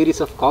ಸೀರೀಸ್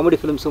ಆಫ್ ಕಾಮಿಡಿ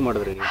ಫಿಲ್ಮ್ಸು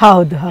ಮಾಡಿದ್ರಿ.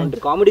 ಹೌದು ಹೌದು.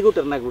 ಕಾಮಿಡಿಗೂ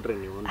ಟರ್ನ್ ಆಗಿಬಿಟ್ರಿ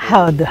ನೀವು.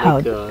 ಹೌದು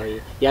ಹೌದು.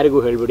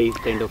 ಯಾರಿಗೂ ಹೇಳ್ಬಿಡಿ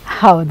ಕೈಂಡ್ ಆಫ್.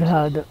 ಹೌದು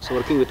ಹೌದು. So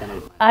working with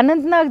Ananth.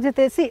 Anantnag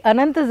ಜೊತೆ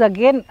Ananth is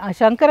again,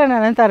 Shankar and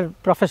Ananth R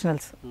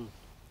professionals.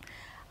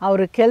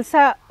 ಅವ್ರ ಕೆಲಸ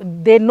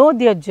ದೇ ನೋ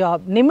ದಿಯರ್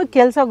ಜಾಬ್. ನಿಮಗೆ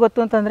ಕೆಲಸ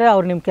ಗೊತ್ತು ಅಂತಂದರೆ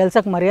ಅವ್ರು ನಿಮ್ಮ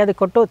ಕೆಲಸಕ್ಕೆ ಮರ್ಯಾದೆ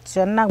ಕೊಟ್ಟು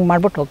ಚೆನ್ನಾಗಿ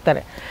ಮಾಡ್ಬಿಟ್ಟು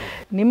ಹೋಗ್ತಾರೆ.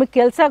 ನಿಮಗೆ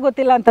ಕೆಲಸ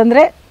ಗೊತ್ತಿಲ್ಲ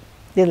ಅಂತಂದರೆ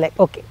is like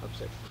okay,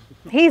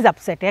 he is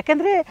upset.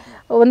 ಯಾಕೆಂದರೆ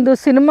ಒಂದು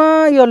ಸಿನಿಮಾ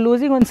ಯು ಆರ್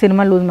ಲೂಸಿಂಗ್, ಒಂದು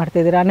ಸಿನಿಮಾ ಲೂಸ್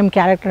ಮಾಡ್ತಾಯಿದ್ದೀರಾ, ನಿಮ್ಮ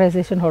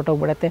ಕ್ಯಾರೆಕ್ಟರೈಸೇಷನ್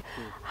ಹೊರಟೋಗ್ಬಿಡುತ್ತೆ.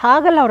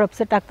 ಹಾಗಲ್ಲ ಅವ್ರು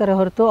ಅಪ್ಸೆಟ್ ಆಗ್ತಾರೆ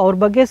ಹೊರತು. ಅವ್ರ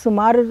ಬಗ್ಗೆ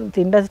ಸುಮಾರು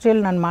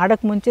ಇಂಡಸ್ಟ್ರಿಯಲ್ಲಿ ನಾನು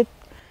ಮಾಡೋಕ್ಕೆ ಮುಂಚೆ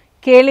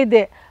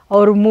ಕೇಳಿದ್ದೆ,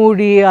 ಅವರು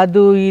ಮೂಡಿ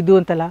ಅದು ಇದು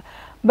ಅಂತಲ್ಲ.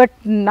 ಬಟ್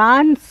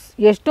ನಾನು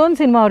ಎಷ್ಟೊಂದು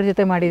ಸಿನಿಮಾ ಅವ್ರ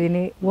ಜೊತೆ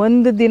ಮಾಡಿದ್ದೀನಿ,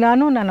 ಒಂದು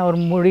ದಿನಾನೂ ನಾನು ಅವ್ರ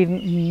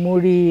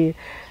ಮೂಡಿ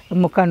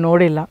ಮುಖ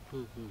ನೋಡಿಲ್ಲ.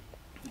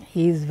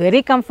 He is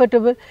very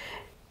comfortable.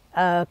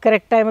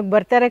 Correct ಟೈಮಿಗೆ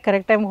ಬರ್ತಾರೆ,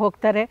 ಕರೆಕ್ಟ್ ಟೈಮಿಗೆ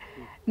ಹೋಗ್ತಾರೆ.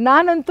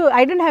 ನಾನಂತೂ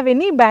I don't have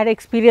any bad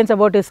experience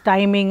about is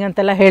timing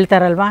ಅಂತೆಲ್ಲ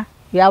ಹೇಳ್ತಾರಲ್ವ,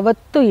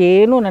 ಯಾವತ್ತೂ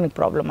ಏನೂ ನನಗೆ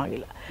ಪ್ರಾಬ್ಲಮ್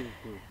ಆಗಿಲ್ಲ.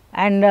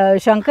 ಆ್ಯಂಡ್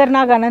ಶಂಕರ್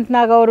ನಾಗ್, ಅನಂತ್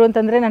ನಾಗ್ ಅವರು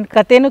ಅಂತಂದರೆ ನಾನು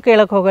ಕಥೆನೂ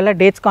ಕೇಳೋಕ್ಕೆ ಹೋಗಲ್ಲ,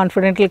 ಡೇಟ್ಸ್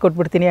ಕಾನ್ಫಿಡೆಂಟ್ಲಿ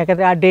ಕೊಟ್ಬಿಡ್ತೀನಿ.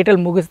 ಯಾಕಂದರೆ ಆ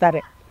ಡೇಟಲ್ಲಿ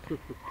ಮುಗಿಸ್ತಾರೆ,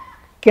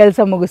 ಕೆಲಸ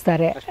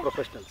ಮುಗಿಸ್ತಾರೆ,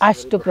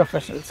 ಅಷ್ಟು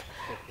ಪ್ರೊಫೆಷನಲ್ಸ್.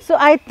 ಸೊ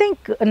ಐ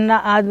ಥಿಂಕ್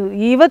ಅದು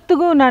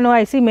ಇವತ್ತಿಗೂ ನಾನು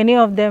I see many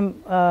of them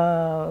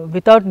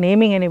without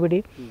naming anybody,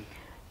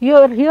 you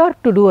are here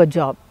to do a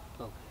job.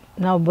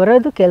 ನಾವು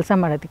ಬರೋದು ಕೆಲಸ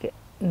ಮಾಡೋದಕ್ಕೆ,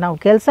 ನಾವು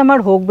ಕೆಲಸ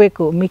ಮಾಡಿ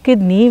ಹೋಗಬೇಕು.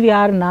 ಮಿಕ್ಕಿದ್ದು ನೀವು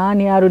ಯಾರು, ನಾನು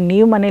ಯಾರು,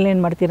 ನೀವು ಮನೇಲಿ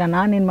ಏನು ಮಾಡ್ತೀರಾ,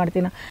 ನಾನೇನು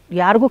ಮಾಡ್ತೀನ,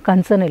 ಯಾರಿಗೂ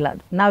ಕನ್ಸರ್ನ್ ಇಲ್ಲ.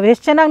 ಅದು ನಾವು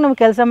ಎಷ್ಟು ಚೆನ್ನಾಗಿ ನಾವು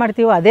ಕೆಲಸ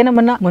ಮಾಡ್ತೀವೋ ಅದೇ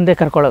ನಮ್ಮನ್ನು ಮುಂದೆ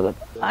ಕರ್ಕೊಳ್ಳೋದು.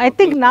 ಐ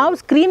ಥಿಂಕ್ ನಾವು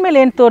ಸ್ಕ್ರೀನ್ ಮೇಲೆ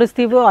ಏನು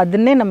ತೋರಿಸ್ತೀವೋ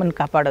ಅದನ್ನೇ ನಮ್ಮನ್ನು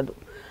ಕಾಪಾಡೋದು.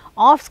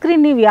 ಆಫ್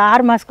ಸ್ಕ್ರೀನ್ ನೀವು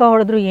ಯಾರು ಮಸ್ಕ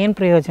ಹೊಡೆದ್ರು ಏನು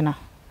ಪ್ರಯೋಜನ?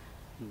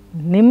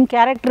 ನಿಮ್ಮ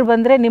ಕ್ಯಾರೆಕ್ಟರ್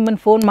ಬಂದರೆ ನಿಮ್ಮನ್ನು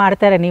ಫೋನ್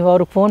ಮಾಡ್ತಾರೆ, ನೀವು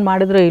ಅವ್ರಿಗೆ ಫೋನ್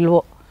ಮಾಡಿದ್ರೋ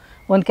ಇಲ್ವೋ.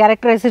 ಒಂದು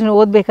ಕ್ಯಾರೆಕ್ಟರೈಸೇಷನ್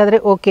ಓದಬೇಕಾದ್ರೆ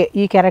ಓಕೆ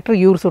ಈ ಕ್ಯಾರೆಕ್ಟರ್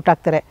ಇವ್ರು ಸೂಟ್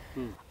ಆಗ್ತಾರೆ,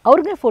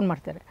 ಅವ್ರಿಗೆ ಫೋನ್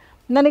ಮಾಡ್ತಾರೆ.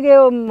 ನನಗೆ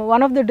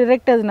ಒನ್ ಆಫ್ ದ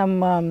ಡಿರೆಕ್ಟರ್ಸ್,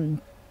 ನಮ್ಮ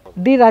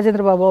ಡಿ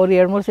ರಾಜೇಂದ್ರ ಬಾಬು ಅವರು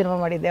 2-3 ಸಿನಿಮಾ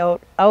ಮಾಡಿದ್ದೆ.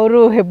 ಅವರು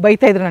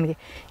ಬೈತಾಯಿದ್ರು ನನಗೆ,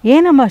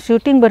 ಏನಮ್ಮ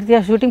ಶೂಟಿಂಗ್ ಬರ್ತೀಯಾ,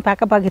 ಶೂಟಿಂಗ್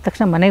ಪ್ಯಾಕಪ್ ಆಗಿದ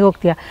ತಕ್ಷಣ ಮನೆಗೆ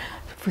ಹೋಗ್ತೀಯಾ,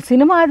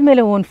 ಸಿನಿಮಾ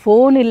ಆದಮೇಲೆ ಒಂದು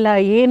ಫೋನ್ ಇಲ್ಲ,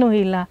 ಏನೂ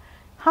ಇಲ್ಲ,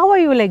 how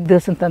are you like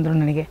this ಅಂತಂದರು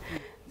ನನಗೆ.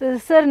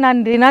 ಸರ್ ನಾನು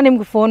ದಿನ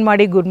ನಿಮ್ಗೆ ಫೋನ್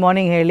ಮಾಡಿ ಗುಡ್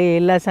ಮಾರ್ನಿಂಗ್ ಹೇಳಿ,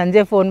 ಇಲ್ಲ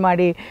ಸಂಜೆ ಫೋನ್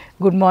ಮಾಡಿ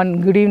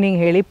ಗುಡ್ ಈವ್ನಿಂಗ್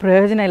ಹೇಳಿ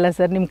ಪ್ರಯೋಜನ ಇಲ್ಲ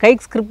ಸರ್. ನಿಮ್ಮ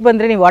ಕೈಗೆ ಸ್ಕ್ರಿಪ್ಟ್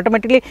ಬಂದರೆ ನೀವು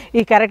ಆಟೋಮೆಟಿಕ್ಲಿ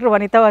ಈ ಕ್ಯಾರೆಕ್ಟರ್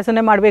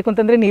ವನಿತಾವಾಸುನೇ ಮಾಡಬೇಕು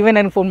ಅಂತಂದರೆ ನೀವೇ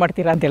ನನಗೆ ಫೋನ್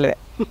ಮಾಡ್ತೀರಾ ಅಂತ ಹೇಳಿದೆ.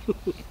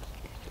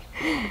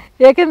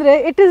 ಯಾಕೆಂದರೆ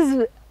ಇಟ್ ಈಸ್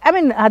ಐ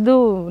ಮೀನ್ ಅದು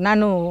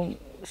ನಾನು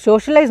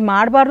ಸೋಷಲೈಸ್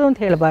ಮಾಡಬಾರ್ದು ಅಂತ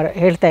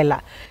ಹೇಳ್ತಾ ಇಲ್ಲ,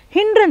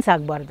 ಹಿಂಡ್ರೆನ್ಸ್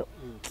ಆಗಬಾರ್ದು.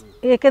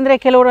 ಏಕೆಂದರೆ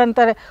ಕೆಲವರು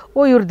ಅಂತಾರೆ,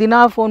 ಓ ಇವ್ರು ದಿನ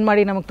ಫೋನ್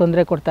ಮಾಡಿ ನಮಗೆ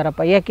ತೊಂದರೆ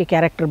ಕೊಡ್ತಾರಪ್ಪ, ಯಾಕೆ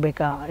ಕ್ಯಾರೆಕ್ಟರ್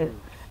ಬೇಕಾ,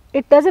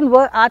 ಇಟ್ ಡಸಂಟ್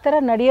ವರ್ಕ್, ಆ ಥರ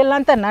ನಡೆಯಲ್ಲ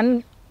ಅಂತ ನನ್ನ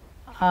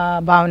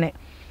ಭಾವನೆ.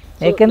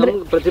 ಯಾಕೆಂದರೆ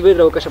ಪ್ರತಿಭೆ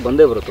ಅವಕಾಶ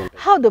ಬಂದೇ ಬರುತ್ತೆ.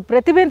 ಹೌದು,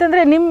 ಪ್ರತಿಭೆ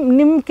ಅಂತಂದರೆ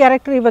ನಿಮ್ಮ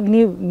ಕ್ಯಾರೆಕ್ಟರ್ ಇವಾಗ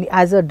ನೀವು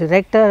ಆ್ಯಸ್ ಅ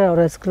ಡೈರೆಕ್ಟರ್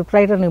ಅವರ ಸ್ಕ್ರಿಪ್ಟ್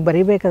ರೈಟರ್ ನೀವು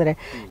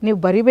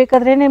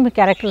ಬರಿಬೇಕಾದ್ರೆ ನಿಮ್ಮ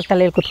ಕ್ಯಾರೆಕ್ಟರ್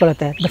ತಲೆಯಲ್ಲಿ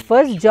ಕೂತ್ಕೊಳ್ಳುತ್ತೆ. The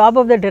first job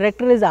of the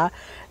director is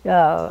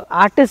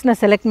ಆರ್ಟಿಸ್ಟ್ನ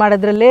select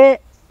ಮಾಡೋದ್ರಲ್ಲೇ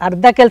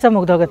ಅರ್ಧ ಕೆಲಸ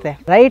ಮುಗ್ದೋಗುತ್ತೆ.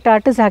 ರೈಟ್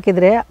ಆರ್ಟಿಸ್ಟ್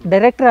ಹಾಕಿದರೆ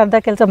ಡೈರೆಕ್ಟರ್ ಅರ್ಧ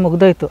ಕೆಲಸ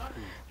ಮುಗ್ದೋಯ್ತು.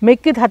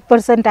 ಮಿಕ್ಕಿದ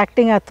 10%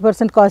 ಆ್ಯಕ್ಟಿಂಗ್,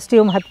 10%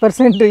 ಕಾಸ್ಟ್ಯೂಮ್,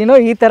 10%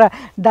 ಈ ಥರ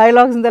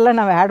ಡೈಲಾಗ್ಸ್ದೆಲ್ಲ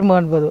ನಾವು ಆ್ಯಡ್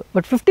ಮಾಡ್ಬೋದು.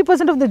 But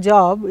 50% of the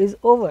job is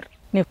over.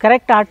 ನೀವು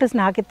ಕರೆಕ್ಟ್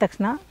ಆರ್ಟಿಸ್ಟ್ನ ಹಾಕಿದ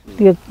ತಕ್ಷಣ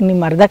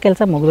ನಿಮ್ಮ ಅರ್ಧ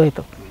ಕೆಲಸ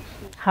ಮುಗಿದೋಯ್ತು.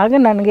 ಹಾಗೆ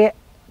ನನಗೆ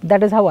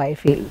that is how I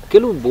feel.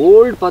 ಕೆಲವು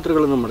ಬೋಲ್ಡ್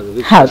ಪಾತ್ರಗಳನ್ನು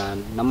ಮಾಡಿದ್ವಿ.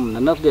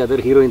 None of the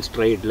other heroines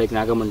tried like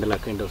Nagamandala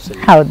kind of cell.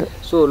 ಹೌದು.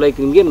 ಸೊ ಲೈಕ್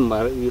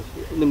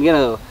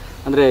ನಿಮ್ಗೇನು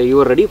ಅಂದರೆ you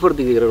are ready for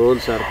the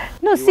rolls R?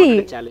 No, C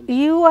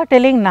you are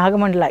telling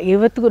Nagamandala.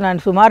 ಇವತ್ತಿಗೂ ನಾನು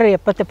ಸುಮಾರು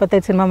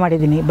 70-75 ಸಿನಿಮಾ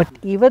ಮಾಡಿದ್ದೀನಿ. ಬಟ್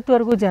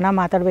ಇವತ್ತುವರೆಗೂ ಜನ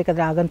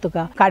ಮಾತಾಡಬೇಕಾದ್ರೆ ಆಗಂತುಕ,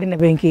 ಕಾಡಿನ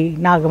ಬೆಂಕಿ,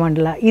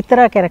 ನಾಗಮಂಡಲ ಈ ಥರ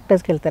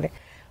ಕ್ಯಾರೆಕ್ಟರ್ಸ್ ಕೇಳ್ತಾರೆ.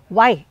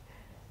 ವೈ?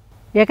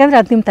 ಯಾಕಂದರೆ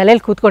ಅದು ನಿಮ್ಮ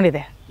ತಲೆಯಲ್ಲಿ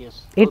ಕೂತ್ಕೊಂಡಿದೆ.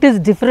 It is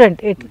different.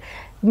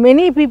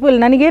 Many people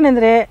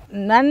ನನಗೇನೆಂದರೆ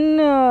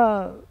ನನ್ನ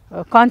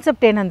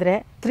ಕಾನ್ಸೆಪ್ಟ್ ಏನಂದರೆ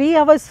 3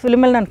 hours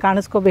ಫಿಲ್ಮಲ್ಲಿ ನಾನು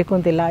ಕಾಣಿಸ್ಕೋಬೇಕು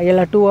ಅಂತಿಲ್ಲ,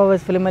 ಇಲ್ಲ 2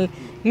 hours ಫಿಲ್ಮಲ್ಲಿ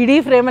ಇಡೀ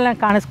ಫ್ರೇಮಲ್ಲಿ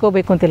ನಾನು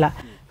ಕಾಣಿಸ್ಕೋಬೇಕು ಅಂತಿಲ್ಲ.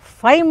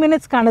 5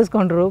 minutes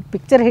ಕಾಣಿಸ್ಕೊಂಡ್ರು,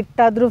 ಪಿಕ್ಚರ್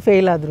ಹಿಟ್ಟಾದರೂ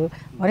ಫೇಲ್ ಆದರೂ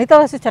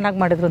ವನಿತಾವಾಸು ಚೆನ್ನಾಗಿ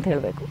ಮಾಡಿದ್ರು ಅಂತ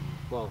ಹೇಳಬೇಕು.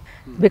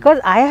 Because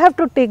I have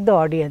to take the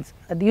audience.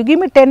 ಅದು you give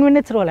me 10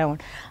 minutes roll I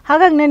want.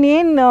 ಹಾಗಾಗಿ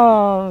ನಾನು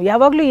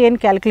ಯಾವಾಗಲೂ ಏನು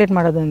ಕ್ಯಾಲ್ಕುಲೇಟ್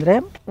ಮಾಡೋದು ಅಂದರೆ,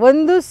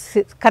 ಒಂದು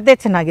ಕತೆ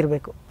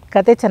ಚೆನ್ನಾಗಿರಬೇಕು.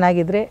 ಕತೆ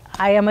ಚೆನ್ನಾಗಿದ್ದರೆ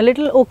I am a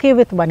little okay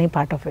with money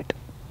part of it.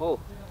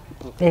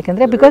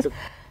 ಯಾಕೆಂದರೆ because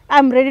I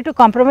am ready to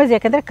compromise.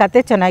 ಯಾಕೆಂದರೆ ಕತೆ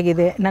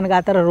ಚೆನ್ನಾಗಿದೆ, ನನಗೆ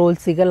ಆ ಥರ ರೋಲ್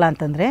ಸಿಗಲ್ಲ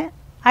ಅಂತಂದರೆ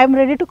I am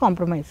ready to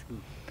compromise.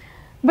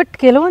 But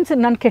ಕೆಲವೊಂದು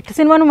ನಾನು ಕೆಟ್ಟ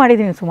ಸಿನಿಮಾನೂ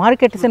ಮಾಡಿದ್ದೀನಿ, ಸುಮಾರು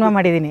ಕೆಟ್ಟ ಸಿನಿಮಾ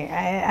ಮಾಡಿದ್ದೀನಿ.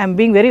 I am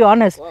being very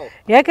honest.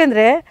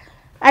 ಯಾಕೆಂದರೆ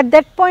at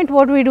that point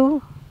what we do,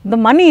 the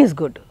money is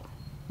good.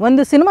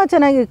 ಒಂದು ಸಿನಿಮಾ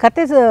ಚೆನ್ನಾಗಿ,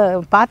 ಕತೆ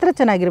ಪಾತ್ರ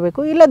ಚೆನ್ನಾಗಿರಬೇಕು,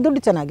 ಇಲ್ಲ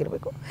ದುಡ್ಡು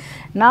ಚೆನ್ನಾಗಿರಬೇಕು.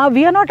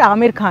 We are not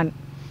Aamir Khan,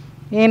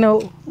 ಏನು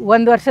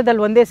 1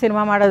 ವರ್ಷದಲ್ಲಿ ಒಂದೇ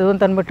ಸಿನಿಮಾ ಮಾಡೋದು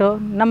ಅಂತ ಅಂದ್ಬಿಟ್ಟು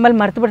ನಮ್ಮಲ್ಲಿ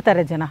ಮರ್ತು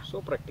ಬಿಡ್ತಾರೆ ಜನ.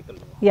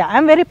 I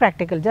am very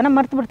practical. ಜನ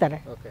ಮರ್ತು ಬಿಡ್ತಾರೆ.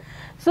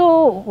 ಸೊ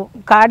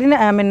ಕಾಡಿನ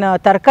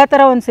ತರ್ಕ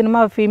ಥರ ಒಂದು ಸಿನಿಮಾ,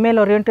 ಫೀಮೇಲ್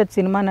ಓರಿಯೆಂಟೆಡ್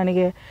ಸಿನಿಮಾ,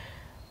 ನನಗೆ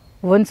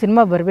ಒಂದು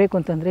ಸಿನಿಮಾ ಬರಬೇಕು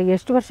ಅಂತಂದರೆ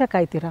ಎಷ್ಟು ವರ್ಷ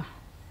ಕಾಯ್ತೀರಾ?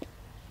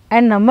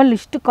 ಆ್ಯಂಡ್ ನಮ್ಮಲ್ಲಿ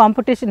ಇಷ್ಟು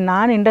ಕಾಂಪಿಟೇಷನ್.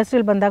 ನಾನು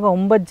ಇಂಡಸ್ಟ್ರಿಯಲ್ಲಿ ಬಂದಾಗ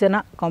 9 ಜನ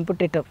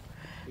ಕಾಂಪಿಟೇಟಿವ್.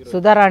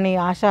 ಸುಧಾರಾಣಿ,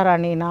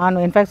 ಆಶಾರಾಣಿ, ನಾನು.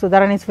 In fact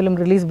ಸುಧಾರಾಣೀಸ್ film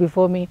release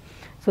before me.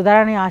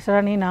 Sudharani,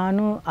 Asharani,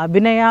 ನಾನು,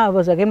 ಅಭಿನಯ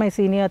was again my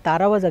senior,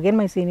 Tara was again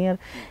my senior.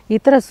 ಈ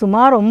ಥರ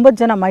ಸುಮಾರು 9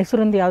 ಜನ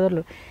ಮೈಸೂರಿಂದ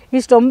ಯಾವುದ್ರಲ್ಲೂ.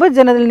 ಇಷ್ಟು 9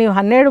 ಜನದಲ್ಲಿ ನೀವು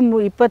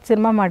 12-20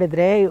 ಸಿನಿಮಾ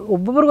ಮಾಡಿದರೆ,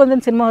 ಒಬ್ಬೊಬ್ರಿಗೆ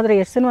ಒಂದೊಂದು ಸಿನಿಮಾ ಹೋದರೆ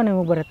ಎಷ್ಟು ಸಿನಿಮಾ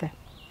ನಿಮಗೆ ಬರುತ್ತೆ?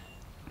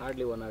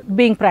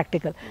 Being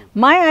practical.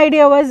 My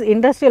idea was,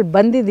 ಇಂಡಸ್ಟ್ರಿಯಲ್ಲಿ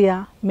ಬಂದಿದೆಯಾ,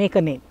 ಮೇಕ್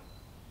ಅ ನೇಮ್.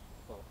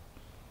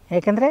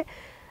 ಯಾಕೆಂದರೆ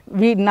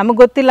ನಮಗೆ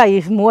ಗೊತ್ತಿಲ್ಲ ಈ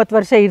 30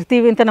 ವರ್ಷ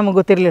ಇರ್ತೀವಿ ಅಂತ ನಮಗೆ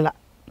ಗೊತ್ತಿರಲಿಲ್ಲ.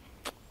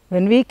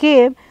 ವೆನ್ ವಿ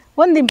ಕೇಮ್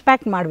ಒಂದು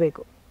ಇಂಪ್ಯಾಕ್ಟ್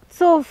ಮಾಡಬೇಕು.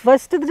 ಸೊ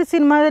ಫಸ್ಟ್ ಇದ್ರ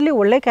ಸಿನಿಮಾದಲ್ಲಿ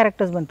ಒಳ್ಳೆ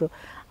ಕ್ಯಾರೆಕ್ಟರ್ಸ್ ಬಂತು.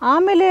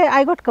 ಆಮೇಲೆ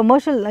ಐ ಗಾಟ್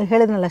ಕಮರ್ಷಿಯಲ್.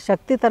 ಹೇಳಿದ್ನಲ್ಲ,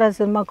 ಶಕ್ತಿ ಥರ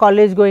ಸಿನಿಮಾ,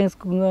 ಕಾಲೇಜ್ ಗೋಯಿಂಗ್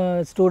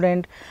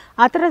ಸ್ಟೂಡೆಂಟ್,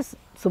 ಆ ಥರ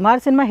ಸುಮಾರು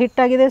ಸಿನಿಮಾ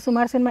ಹಿಟ್ಟಾಗಿದೆ.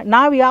 ಸುಮಾರು ಸಿನಿಮಾ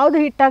ನಾವು ಯಾವುದು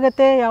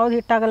ಹಿಟ್ಟಾಗತ್ತೆ, ಯಾವುದು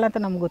ಹಿಟ್ಟಾಗಲ್ಲ ಅಂತ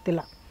ನಮ್ಗೆ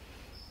ಗೊತ್ತಿಲ್ಲ.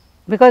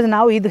 ಬಿಕಾಸ್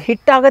ನಾವು ಇದು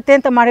ಹಿಟ್ಟಾಗತ್ತೆ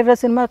ಅಂತ ಮಾಡಿರೋ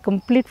ಸಿನಿಮಾ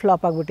ಕಂಪ್ಲೀಟ್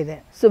ಫ್ಲಾಪ್ ಆಗಿಬಿಟ್ಟಿದೆ.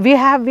 So we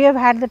have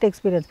had that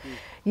experience.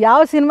 ಯಾವ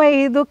ಸಿನಿಮಾ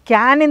ಇದು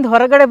ಕ್ಯಾನಿಂದ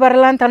ಹೊರಗಡೆ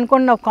ಬರಲ್ಲ ಅಂತ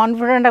ಅಂದ್ಕೊಂಡು ನಾವು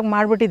ಕಾನ್ಫಿಡೆಂಟಾಗಿ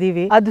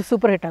ಮಾಡಿಬಿಟ್ಟಿದ್ದೀವಿ, ಅದು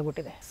ಸೂಪರ್ ಹಿಟ್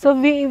ಆಗಿಬಿಟ್ಟಿದೆ.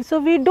 So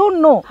we don't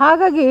know.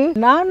 ಹಾಗಾಗಿ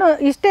ನಾನು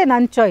ಇಷ್ಟೇ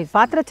ನನ್ನ ಚಾಯ್ಸ್.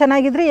 ಪಾತ್ರ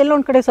ಚೆನ್ನಾಗಿದ್ರೆ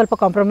ಎಲ್ಲೊಂದು ಕಡೆ ಸ್ವಲ್ಪ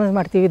ಕಾಂಪ್ರಮೈಸ್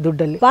ಮಾಡ್ತೀವಿ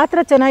ದುಡ್ಡಲ್ಲಿ.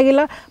 ಪಾತ್ರ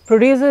ಚೆನ್ನಾಗಿಲ್ಲ,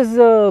 ಪ್ರೊಡ್ಯೂಸರ್ಸ್,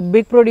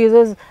 ಬಿಗ್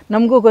ಪ್ರೊಡ್ಯೂಸರ್ಸ್,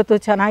 ನಮಗೂ ಗೊತ್ತು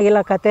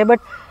ಚೆನ್ನಾಗಿಲ್ಲ ಕತೆ,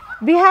 but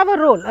we have a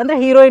role. ಅಂದರೆ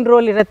ಹೀರೋಯಿನ್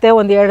ರೋಲ್ ಇರುತ್ತೆ,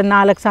 ಒಂದು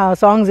 2-4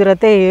 ಸಾಂಗ್ಸ್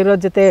ಇರುತ್ತೆ, ಹೀರೋ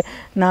ಜೊತೆ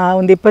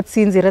ಒಂದು 20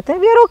 ಸೀನ್ಸ್ ಇರುತ್ತೆ.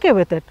 We are okay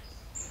with it.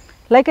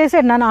 Like I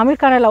said, ನಾನು ಆಮಿರ್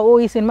ಖಾನ್ ಅಲ್ಲ,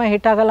 ಈ ಸಿನಿಮಾ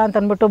ಹಿಟ್ ಆಗಲ್ಲ ಅಂತ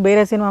ಅಂದ್ಬಿಟ್ಟು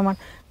ಬೇರೆ ಸಿನಿಮಾ ಮಾಡಿ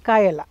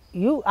ಕಾಯಲ್ಲ.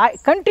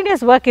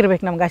 ಕಂಟಿನ್ಯೂಸ್ ವರ್ಕ್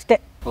ಇರಬೇಕು ನಮ್ಗೆ ಅಷ್ಟೇ.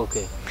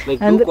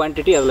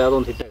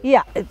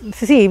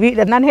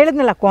 ನಾನು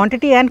ಹೇಳಿದ್ನಲ್ಲ,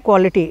 ಕ್ವಾಂಟಿಟಿ ಆ್ಯಂಡ್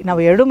ಕ್ವಾಲಿಟಿ ನಾವು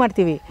ಎರಡೂ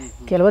ಮಾಡ್ತೀವಿ.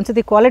 ಕೆಲವೊಂದು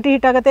ಸತಿ ಕ್ವಾಲಿಟಿ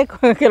ಹಿಟ್ ಆಗುತ್ತೆ,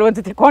 ಕೆಲವೊಂದು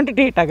ಸತಿ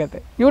ಕ್ವಾಂಟಿಟಿ ಹಿಟ್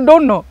ಆಗುತ್ತೆ. You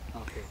don't know.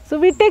 So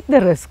we take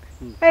the risk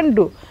and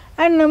do.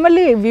 And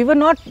ನಮ್ಮಲ್ಲಿ we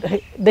were not,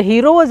 the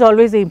hero was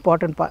always the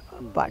important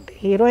part.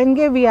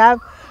 ಹೀರೋಯಿನ್ಗೆ we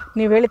have,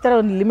 ನೀವು ಹೇಳಿದ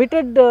ಒಂದು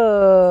ಲಿಮಿಟೆಡ್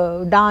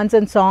ಡಾನ್ಸ್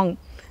ಆ್ಯಂಡ್ ಸಾಂಗ್.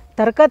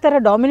 ತರ್ಕ ಥರ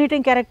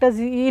ಡಾಮಿನೇಟಿಂಗ್ ಕ್ಯಾರೆಕ್ಟರ್ಸ್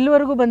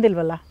ಇಲ್ಲಿವರೆಗೂ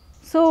ಬಂದಿಲ್ವಲ್ಲ.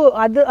 So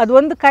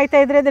ಅದೊಂದು ಕಾಯ್ತಾ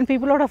ಇದ್ರೆ then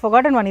people would have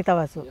forgotten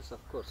ವನಿತಾವಾಸು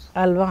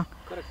ಅಲ್ವಾ.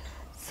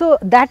 So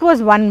that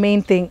was one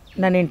main thing,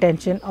 ನನ್ನ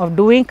intention of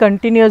doing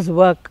continuous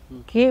work.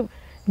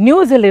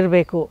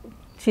 ನ್ಯೂಸಲ್ಲಿರಬೇಕು,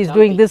 she is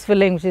doing this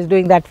film, she is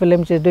doing that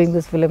film, she is doing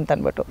this film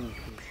ತಂದ್ಬಿಟ್ಟು.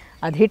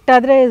 ಅದು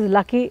ಹಿಟ್ಟಾದರೆ is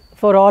lucky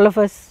for all of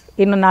us.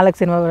 ಇನ್ನು 4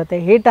 cinema ಬರುತ್ತೆ.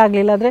 Hit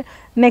ಆಗಲಿಲ್ಲ ಅಂದರೆ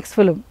next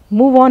film,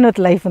 move on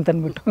with life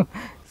ಅಂತಂದ್ಬಿಟ್ಟು.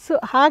 So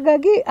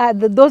ಹಾಗಾಗಿ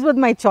ದೋಸ್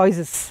was my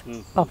choices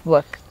of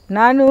work.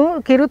 ನಾನು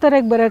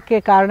ಕಿರುತೆರೆಗೆ ಬರೋಕ್ಕೆ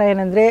ಕಾರಣ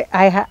ಏನಂದರೆ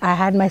ಐ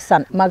ಹ್ಯಾಡ್ ಮೈ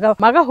ಸನ್.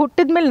 ಮಗ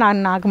ಹುಟ್ಟಿದ ಮೇಲೆ ನಾನು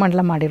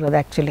ನಾಗಮಂಡಲ ಮಾಡಿರೋದು.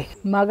 ಆ್ಯಕ್ಚುಲಿ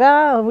ಮಗ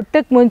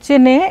ಹುಟ್ಟಕ್ಕೆ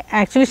ಮುಂಚೆನೇ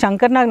ಆ್ಯಕ್ಚುಲಿ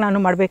ಶಂಕರ್ನಾಗ ನಾನು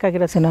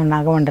ಮಾಡಬೇಕಾಗಿರೋ ಸಿನಿಮಾ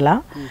ನಾಗಮಂಡಲ.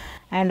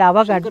 ಆ್ಯಂಡ್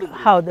ಆವಾಗ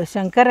ಹೌದು,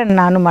 ಶಂಕರನ್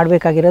ನಾನು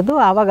ಮಾಡಬೇಕಾಗಿರೋದು.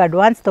 ಆವಾಗ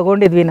ಅಡ್ವಾನ್ಸ್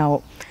ತೊಗೊಂಡಿದ್ವಿ ನಾವು.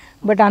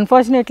 But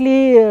unfortunately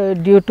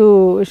due to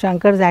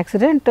Shankar's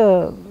accident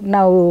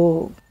ನಾವು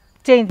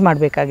ಚೇಂಜ್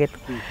ಮಾಡಬೇಕಾಗಿತ್ತು.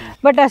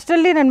 ಬಟ್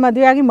ಅಷ್ಟರಲ್ಲಿ ನನ್ನ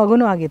ಮದುವೆ ಆಗಿ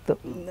ಮಗುನೂ ಆಗಿತ್ತು.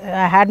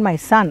 I had my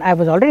sun. I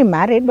was already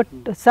married. But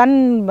ಸನ್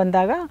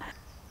ಬಂದಾಗ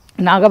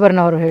ನಾಗಭರಣ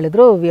ಅವರು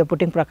ಹೇಳಿದರು, ವಿ ಆರ್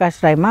ಪುಟ್ಟಿಂಗ್ ಪ್ರಕಾಶ್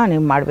ರಾಯ್ಮ,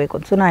 ನೀವು ಮಾಡಬೇಕು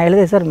ಅಂತ. ಸೊ ನಾನು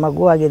ಹೇಳಿದೆ, ಸರ್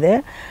ಮಗು ಆಗಿದೆ,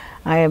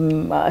 I am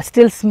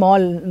still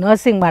small,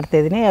 nursing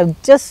ಮಾಡ್ತಾಯಿದ್ದೀನಿ, I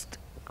just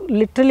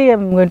literally I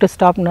am going to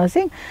stop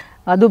nursing.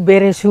 ಅದು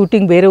ಬೇರೆ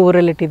ಶೂಟಿಂಗ್ ಬೇರೆ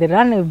ಊರಲ್ಲಿ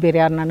ಇಟ್ಟಿದ್ದೀರಾ, ನೀವು ಬೇರೆ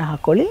ಯಾರನ್ನ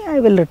ಹಾಕ್ಕೊಳ್ಳಿ, I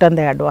will return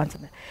the advance.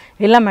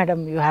 ಇಲ್ಲ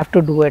madam, you have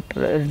to do it,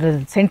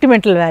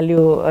 sentimental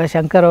value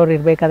Shankar ಅವ್ರು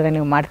ಇರಬೇಕಾದ್ರೆ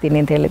ನೀವು ಮಾಡ್ತೀನಿ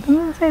ಅಂತ ಹೇಳಿದ್ದು.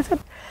 ಸರಿ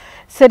ಸರ್.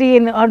 ಸರಿ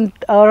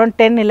ಅರೌಂಡ್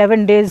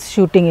 10-11 ಡೇಸ್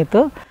ಶೂಟಿಂಗ್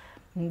ಇತ್ತು,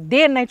 ಡೇ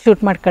ಆ್ಯಂಡ್ ನೈಟ್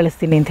ಶೂಟ್ ಮಾಡಿ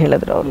ಕಳಿಸ್ತೀನಿ ಅಂತ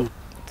ಹೇಳಿದ್ರು ಅವರು.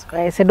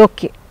 I said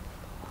okay.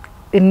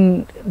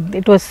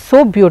 It was so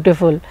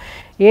beautiful.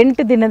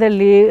 8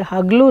 ದಿನದಲ್ಲಿ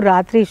ಹಗಲು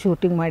ರಾತ್ರಿ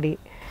ಶೂಟಿಂಗ್ ಮಾಡಿ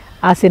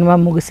ಆ ಸಿನಿಮಾ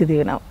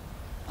ಮುಗಿಸಿದ್ದೀವಿ ನಾವು.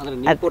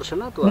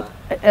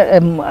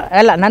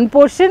 ಅಲ್ಲ, ನನ್ನ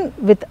portion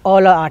with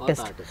all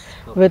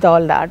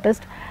the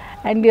artist.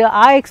 And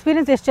ಆ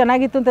ಎಕ್ಸ್ಪೀರಿಯನ್ಸ್ ಎಷ್ಟು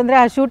ಚೆನ್ನಾಗಿತ್ತು ಅಂತಂದರೆ,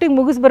 ಆ ಶೂಟಿಂಗ್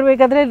ಮುಗಿಸಿ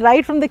ಬರಬೇಕಾದ್ರೆ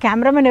right from the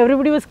cameraman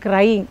everybody was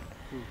crying.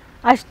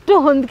 ಅಷ್ಟು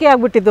ಹೊಂದಿಕೆ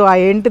ಆಗ್ಬಿಟ್ಟಿತ್ತು ಆ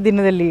 8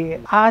 ದಿನದಲ್ಲಿ.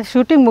 ಆ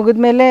ಶೂಟಿಂಗ್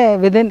ಮುಗಿದ್ಮೇಲೆ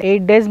within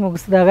 8 days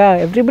ಮುಗಿಸಿದಾಗ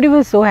everybody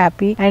was so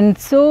happy and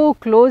so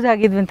close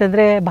ಆಗಿದ್ವಿ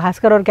ಅಂತಂದರೆ,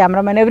 ಭಾಸ್ಕರ್ ಅವ್ರ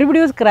cameraman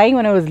everybody was crying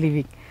when I was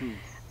living.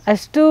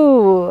 ಅಷ್ಟು.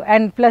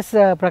 ಆ್ಯಂಡ್ ಪ್ಲಸ್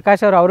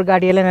ಪ್ರಕಾಶ್ ಅವ್ರ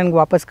ಗಾಡಿಯಲ್ಲೇ ನನಗೆ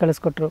ವಾಪಸ್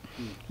ಕಳಿಸ್ಕೊಟ್ರು,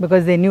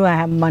 ಬಿಕಾಸ್ ದೇ ನ್ಯೂ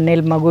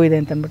ಮನೇಲಿ ಮಗು ಇದೆ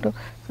ಅಂತಂದ್ಬಿಟ್ಟು.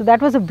 So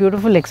that was a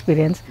beautiful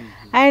experience.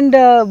 And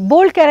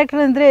bold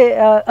character ಅಂದರೆ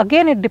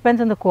again it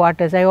depends on the co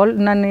artist.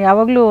 ನಾನು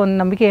ಯಾವಾಗಲೂ ಒಂದು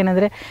ನಂಬಿಕೆ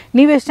ಏನಂದರೆ,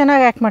 ನೀವು ಎಷ್ಟು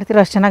ಚೆನ್ನಾಗಿ ಆ್ಯಕ್ಟ್ ಮಾಡ್ತೀರೋ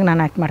ಅಷ್ಟು ಚೆನ್ನಾಗಿ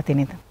ನಾನು ಆ್ಯಕ್ಟ್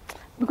ಮಾಡ್ತೀನಿ ಅಂತ.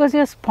 Because you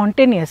are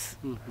spontaneous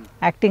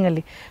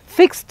ಆ್ಯಕ್ಟಿಂಗಲ್ಲಿ.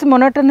 Fixed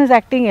monotonous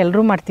acting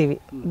ಎಲ್ಲರೂ ಮಾಡ್ತೀವಿ,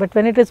 but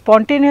when it is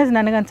spontaneous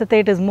ನನಗನ್ಸುತ್ತೆ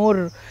ಇಟ್ ಇಸ್ ಮೋರ್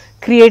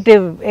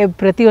ಕ್ರಿಯೇಟಿವ್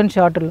ಪ್ರತಿಯೊಂದು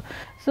ಶಾರ್ಟಲ್ಲೂ.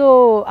 ಸೊ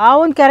ಆ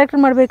ಒಂದು ಕ್ಯಾರೆಕ್ಟರ್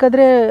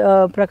ಮಾಡಬೇಕಾದ್ರೆ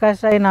ಪ್ರಕಾಶ್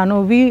ರಾಯ್ ನಾನು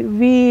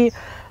ವಿ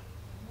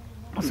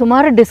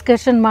ಸುಮಾರು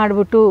ಡಿಸ್ಕಷನ್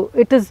ಮಾಡಿಬಿಟ್ಟು,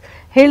 ಇಟ್ ಇಸ್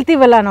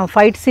ಹೇಳ್ತೀವಲ್ಲ ನಾವು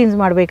ಫೈಟ್ ಸೀನ್ಸ್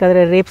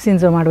ಮಾಡಬೇಕಾದ್ರೆ, ರೇಪ್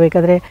ಸೀನ್ಸ್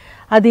ಮಾಡಬೇಕಾದ್ರೆ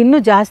ಅದು ಇನ್ನೂ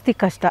ಜಾಸ್ತಿ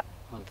ಕಷ್ಟ.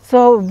 So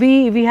we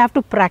have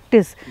to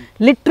practice.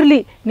 Literally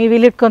ನೀವು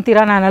ಇಲ್ಲಿ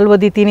ಇಟ್ಕೊತೀರಾ, ನಾನು ಅಲ್ಲಿ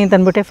ಓದಿತೀನಿ ಅಂತ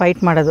ಅಂದ್ಬಿಟ್ಟೆ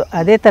ಫೈಟ್ ಮಾಡೋದು.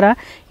 ಅದೇ ಥರ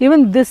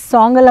ಈವನ್ ದಿಸ್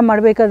ಸಾಂಗೆಲ್ಲ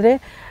ಮಾಡಬೇಕಾದ್ರೆ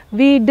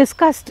ವಿ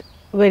ಡಿಸ್ಕಸ್ಡ್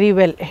ವೆರಿ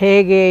ವೆಲ್,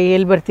 ಹೇಗೆ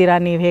ಎಲ್ಲಿ ಬರ್ತೀರಾ,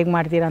 ನೀವು ಹೇಗೆ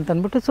ಮಾಡ್ತೀರಾ ಅಂತ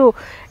ಅಂದ್ಬಿಟ್ಟು. So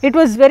it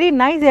was very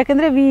nice,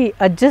 ಯಾಕೆಂದರೆ V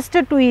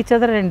adjusted to each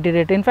other and did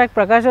it. In fact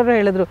Prakash ಅವರು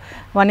ಹೇಳಿದ್ರು,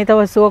 ವನಿತಾ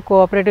was so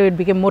cooperative, it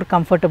became more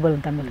comfortable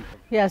ಅಂತ ಅಂದ್ಬಿಟ್ಟು.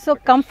 ಯಾ, so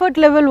comfort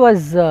level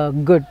was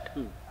good.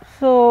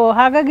 So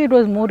ಹಾಗಾಗಿ it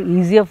was more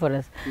easier for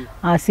us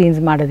ಆ scenes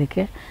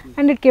ಮಾಡೋದಕ್ಕೆ.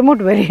 And it came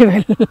out very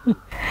well.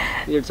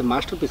 It's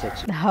master piece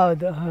actually.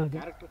 ಹೌದು.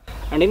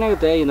 And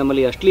ಏನಾಗುತ್ತೆ,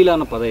 ನಮ್ಮಲ್ಲಿ ಅಶ್ಲೀಲ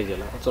ಅನ್ನೋ ಪದ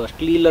ಇದೆಯಲ್ಲ, ಸೊ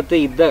ಅಶ್ಲೀಲತೆ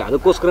ಇದ್ದಾಗ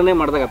ಅದಕ್ಕೋಸ್ಕರನೇ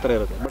ಮಾಡಿದಾಗ ಆ ಥರ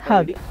ಇರುತ್ತೆ.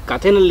 ಬಟ್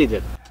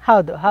ಕಥೆನಲ್ಲಿದೆ.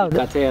 ಹೌದು.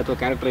 ಕಥೆ ಅಥವಾ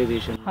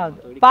ಕ್ಯಾರೆಕ್ಟರೈಸೇಷನ್. ಹೌದು,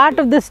 ಪಾರ್ಟ್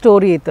ಆಫ್ ದ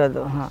ಸ್ಟೋರಿ ಇತ್ತು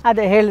ಅದು.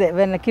 ಅದೇ ಹೇಳಿದೆ,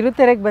 ವೆನ್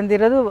ಕಿರುತೆರೆಗೆ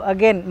ಬಂದಿರೋದು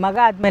ಅಗೇನ್ ಮಗ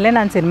ಆದಮೇಲೆ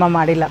ನಾನು ಸಿನಿಮಾ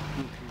ಮಾಡಿಲ್ಲ.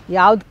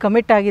 ಯಾವ್ದು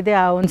ಕಮಿಟ್ ಆಗಿದೆ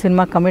ಆ ಒಂದು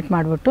ಸಿನಿಮಾ ಕಮಿಟ್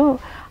ಮಾಡಿಬಿಟ್ಟು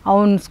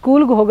ಅವ್ನು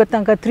ಸ್ಕೂಲ್ಗೆ ಹೋಗೋ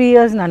ತನಕ 3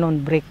 years ನಾನು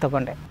ಒಂದು ಬ್ರೇಕ್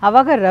ತೊಗೊಂಡೆ.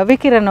 ಆವಾಗ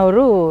ರವಿಕಿರಣ್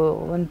ಅವರು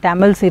ಒಂದು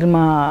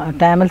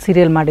ಟ್ಯಾಮಲ್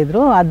ಸೀರಿಯಲ್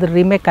ಮಾಡಿದರು, ಅದ್ರ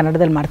ರೀಮೇಕ್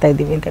ಕನ್ನಡದಲ್ಲಿ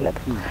ಮಾಡ್ತಾಯಿದ್ದೀವಿ ಅಂತ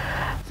ಹೇಳಿದ್ರು.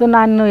 ಸೊ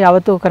ನಾನು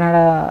ಯಾವತ್ತೂ ಕನ್ನಡ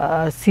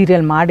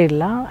ಸೀರಿಯಲ್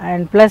ಮಾಡಿಲ್ಲ.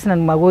 ಆ್ಯಂಡ್ ಪ್ಲಸ್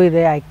ನನ್ನ ಮಗು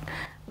ಇದೆ.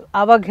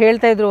 ಆವಾಗ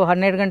ಹೇಳ್ತಾಯಿದ್ರು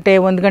 12 ಗಂಟೆ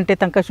 1 ಗಂಟೆ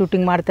ತನಕ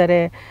ಶೂಟಿಂಗ್ ಮಾಡ್ತಾರೆ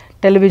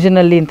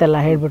ಟೆಲಿವಿಷನಲ್ಲಿ ಅಂತೆಲ್ಲ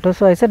ಹೇಳ್ಬಿಟ್ಟು.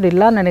 ಸೊ ಐ ಸೆಡ್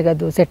ಇಲ್ಲ,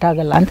 ನನಗದು ಸೆಟ್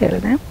ಆಗಲ್ಲ ಅಂತ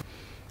ಹೇಳಿದೆ.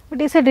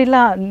 ಬಟ್ ಈ ಸೆಡ್ ಇಲ್ಲ,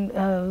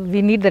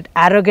 ವಿ ನೀಡ್ ದಟ್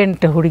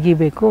ಆ್ಯರೋಗೆಂಟ್ ಹುಡುಗಿ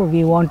ಬೇಕು,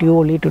 we want you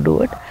only to do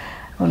it.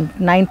 ಒಂದು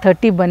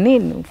 9:30 ಬನ್ನಿ,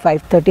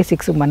 5:30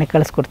 6 ಮನೆ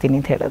ಕಳಿಸ್ಕೊಡ್ತೀನಿ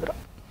ಅಂತ ಹೇಳಿದ್ರು.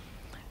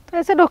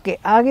 ಐ ಸೆಡ್ ಓಕೆ,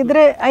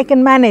 ಆಗಿದ್ದರೆ ಐ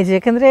ಕ್ಯಾನ್ ಮ್ಯಾನೇಜ್,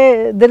 ಯಾಕೆಂದರೆ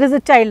ದೆರ್ ಇಸ್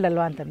ಅ ಚೈಲ್ಡ್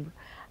ಅಲ್ವಾ ಅಂತಂದ್ಬಿಟ್ಟು.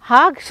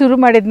 ಹಾಗೆ ಶುರು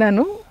ಮಾಡಿದ್ದು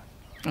ನಾನು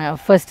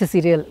ಫಸ್ಟ್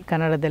ಸೀರಿಯಲ್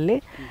ಕನ್ನಡದಲ್ಲಿ.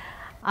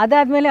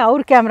 ಅದಾದಮೇಲೆ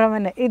ಅವ್ರ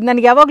ಕ್ಯಾಮ್ರಾಮನ್, ಇದು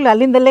ನನಗೆ ಯಾವಾಗಲೂ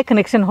ಅಲ್ಲಿಂದಲೇ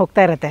ಕನೆಕ್ಷನ್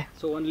ಹೋಗ್ತಾ ಇರುತ್ತೆ.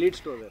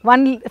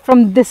 One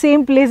from the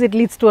same place it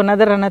leads to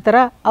another ಅನ್ನೋ ಥರ.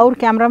 ಅವ್ರ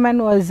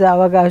ಕ್ಯಾಮ್ರಾಮನ್ ವಾಸ್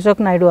ಆವಾಗ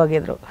ಅಶೋಕ್ ನಾಯ್ಡು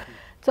ಆಗಿದ್ರು.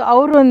 ಸೊ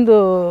ಅವರೊಂದು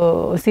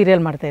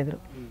ಸೀರಿಯಲ್ ಮಾಡ್ತಾಯಿದ್ರು.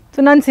 ಸೊ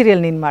ನನ್ನ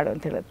ಸೀರಿಯಲ್ ನೀನು ಮಾಡು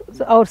ಅಂತ ಹೇಳಿದ್ರು.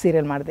 ಸೊ ಅವ್ರ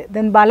ಸೀರಿಯಲ್ ಮಾಡಿದೆ.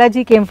 Then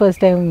Balaji came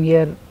first time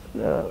year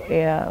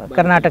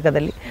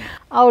ಕರ್ನಾಟಕದಲ್ಲಿ,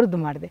 ಅವ್ರದ್ದು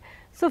ಮಾಡಿದೆ.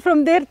 ಸೊ ಫ್ರಮ್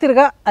ದೇರ್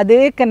ತಿರ್ಗಾ ಅದೇ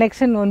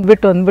ಕನೆಕ್ಷನ್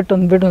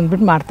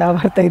ಒಂದ್ಬಿಟ್ಟು ಮಾಡ್ತಾ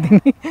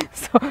ಬರ್ತಾಯಿದ್ದೀನಿ.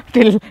 ಸೊ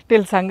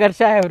ಟಿಲ್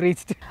ಸಂಘರ್ಷ I have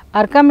reached.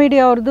 Arka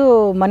media ಅವ್ರದ್ದು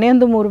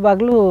ಮನೆಯೊಂದು 3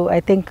 ಬಾಗಿಲು ಐ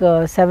ಥಿಂಕ್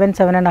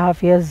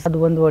 7.5 years ಅದು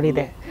ಒಂದು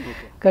ಓಡಿದೆ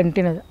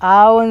ಕಂಟಿನ್ಯೂಸ್. ಆ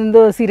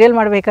ಒಂದು ಸೀರಿಯಲ್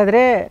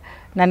ಮಾಡಬೇಕಾದ್ರೆ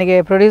ನನಗೆ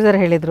ಪ್ರೊಡ್ಯೂಸರ್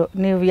ಹೇಳಿದರು,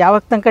 ನೀವು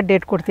ಯಾವಾಗ ತನಕ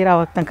ಡೇಟ್ ಕೊಡ್ತೀರಾ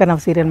ಆವಾಗ ತನಕ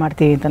ನಾವು ಸೀರಿಯಲ್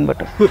ಮಾಡ್ತೀವಿ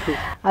ಅಂತಂದ್ಬಿಟ್ಟು.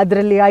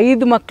 ಅದರಲ್ಲಿ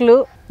 5 ಮಕ್ಕಳು,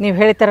 ನೀವು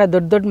ಹೇಳ್ತಾರ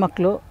ದೊಡ್ಡ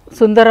ಮಕ್ಕಳು.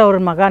 ಸುಂದರ್ ಅವ್ರ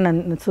ಮಗ,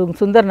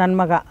 ಸುಂದರ್ ನನ್ನ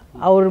ಮಗ.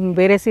 ಅವ್ರು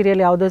ಬೇರೆ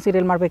ಸೀರಿಯಲ್ ಯಾವುದೋ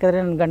ಸೀರಿಯಲ್ ಮಾಡಬೇಕಾದ್ರೆ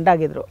ನನ್ನ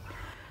ಗಂಡಾಗಿದ್ದರು.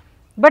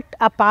 ಬಟ್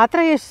ಆ ಪಾತ್ರ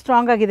ಎಷ್ಟು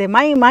ಸ್ಟ್ರಾಂಗ್ ಆಗಿದೆ.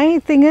 ಮೈ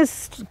thing is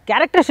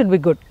character should be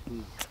good.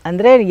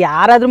 ಅಂದರೆ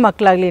ಯಾರಾದರೂ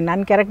ಮಕ್ಕಳಾಗಲಿ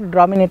ನನ್ನ ಕ್ಯಾರೆಕ್ಟರ್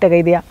ಡಾಮಿನೇಟಾಗಿ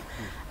ಇದೆಯಾ,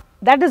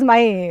 ದ್ಯಾಟ್ ಈಸ್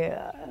ಮೈ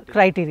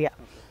ಕ್ರೈಟೀರಿಯಾ.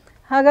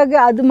 ಹಾಗಾಗಿ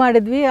ಅದು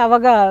ಮಾಡಿದ್ವಿ.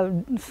 ಆವಾಗ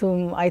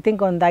ಐ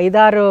ಥಿಂಕ್ ಒಂದು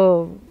 5-6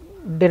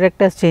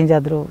 ಡಿರೆಕ್ಟರ್ಸ್ ಚೇಂಜ್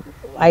ಆದರು,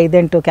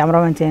 5-8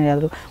 ಕ್ಯಾಮ್ರಾಮನ್ ಚೇಂಜ್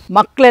ಆದರು,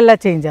 ಮಕ್ಕಳೆಲ್ಲ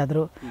ಚೇಂಜ್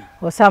ಆದರು,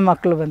 ಹೊಸ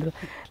ಮಕ್ಕಳು ಬಂದರು.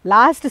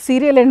 ಲಾಸ್ಟ್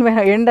ಸೀರಿಯಲ್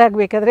ಎಂಡ್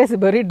ಆಗಬೇಕಾದ್ರೆ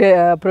ಬರೀ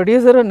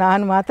ಪ್ರೊಡ್ಯೂಸರು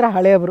ನಾನು ಮಾತ್ರ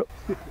ಹಳೆಯವರು,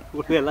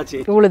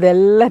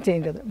 ಉಳಿದೆಲ್ಲ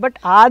ಚೇಂಜ್ ಆದರು. ಬಟ್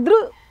ಆದರೂ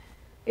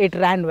ಇಟ್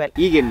ರ್ಯಾನ್ ವೆಲ್.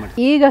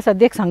 ಈಗ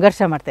ಸದ್ಯಕ್ಕೆ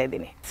ಸಂಘರ್ಷ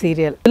ಮಾಡ್ತಾಯಿದ್ದೀನಿ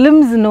serial.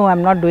 Films no, I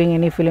am not doing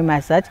any film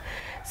as such.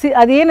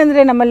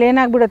 ಅದೇನೆಂದರೆ ನಮ್ಮಲ್ಲಿ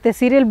ಏನಾಗ್ಬಿಡುತ್ತೆ,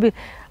 ಸೀರಿಯಲ್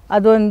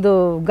ಅದೊಂದು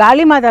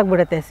ಗಾಳಿ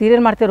ಮಾತಾಗ್ಬಿಡುತ್ತೆ.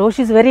 ಸೀರಿಯಲ್ ಮಾಡ್ತಾರೆ, ಓ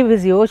ಶಿ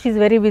ಇಸ್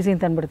ವೆರಿ ಬಿಸಿ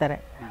ಅಂತ ಅಂದ್ಬಿಡ್ತಾರೆ.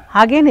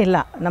 ಹಾಗೇನಿಲ್ಲ,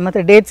 ನಮ್ಮ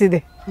ಹತ್ರ ಡೇಟ್ಸ್ ಇದೆ.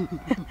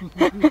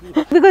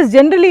 ಬಿಕಾಸ್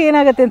ಜನರಲಿ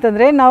ಏನಾಗುತ್ತೆ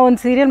ಅಂತಂದರೆ, ನಾವು ಒಂದು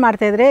ಸೀರಿಯಲ್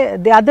ಮಾಡ್ತಾಯಿದ್ರೆ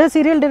ಅದರ್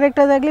ಸೀರಿಯಲ್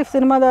ಡೈರೆಕ್ಟರ್ಸ್ ಆಗಲಿ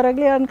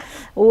ಸಿನಿಮಾದವರಾಗಲಿ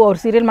ಅವ್ರು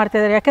ಸೀರಿಯಲ್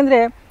ಮಾಡ್ತಾಯಿದ್ದಾರೆ. ಯಾಕೆಂದರೆ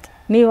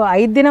ನೀವು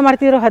 5 ದಿನ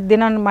ಮಾಡ್ತಿರೋ 10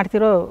 ದಿನ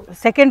ಮಾಡ್ತಿರೋ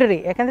ಸೆಕೆಂಡ್ರಿ,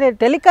 ಯಾಕಂದರೆ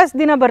ಟೆಲಿಕಾಸ್ಟ್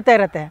ದಿನ ಬರ್ತಾ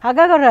ಇರುತ್ತೆ.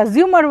 ಹಾಗಾಗಿ ಅವ್ರು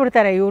ಅಸ್ಯೂಮ್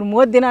ಮಾಡಿಬಿಡ್ತಾರೆ ಇವ್ರು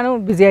 30 ದಿನವೂ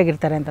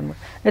ಬ್ಯುಸಿಯಾಗಿರ್ತಾರೆ ಅಂತ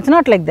ಅಂದ್ಬಿಟ್ಟು. It's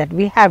not like that,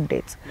 we have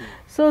dates.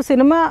 So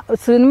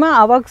cinema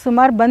ಆವಾಗ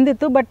ಸುಮಾರು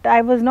ಬಂದಿತ್ತು, but I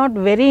was not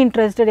very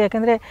interested.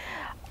 ಯಾಕಂದರೆ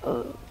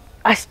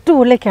ಅಷ್ಟು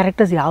ಒಳ್ಳೆ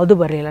ಕ್ಯಾರೆಕ್ಟರ್ಸ್ ಯಾವುದೂ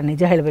ಬರಲಿಲ್ಲ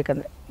ನಿಜ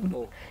ಹೇಳಬೇಕಂದ್ರೆ.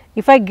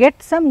 If I get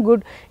some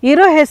good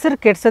ಇರೋ ಹೆಸರು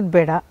ಕೆಡ್ಸೋದು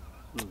ಬೇಡ,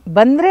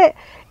 ಬಂದರೆ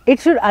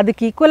ಇಟ್ ಶುಡ್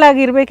ಅದಕ್ಕೆ ಈಕ್ವಲ್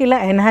ಆಗಿರಬೇಕಿಲ್ಲ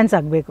ಎನ್ಹ್ಯಾನ್ಸ್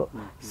ಆಗಬೇಕು.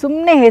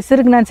 ಸುಮ್ಮನೆ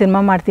ಹೆಸ್ರಿಗೆ ನಾನು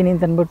ಸಿನಿಮಾ ಮಾಡ್ತೀನಿ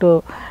ಅಂತ ಅಂದ್ಬಿಟ್ಟು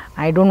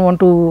I don't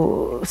want to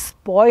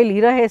spoil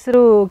ಇರೋ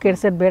ಹೆಸರು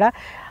ಕೆಡ್ಸೋದು ಬೇಡ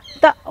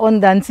ಅಂತ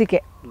ಒಂದು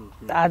ಅನಿಸಿಕೆ.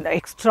 ಅದು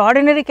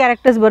ಎಕ್ಸ್ಟ್ರಾಡಿನರಿ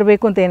ಕ್ಯಾರೆಕ್ಟರ್ಸ್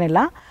ಬರಬೇಕು ಅಂತ ಏನಿಲ್ಲ,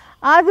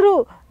 ಆದರೂ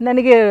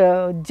ನನಗೆ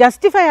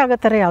ಜಸ್ಟಿಫೈ ಆಗೋ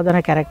ಥರ ಯಾವ್ದಾರ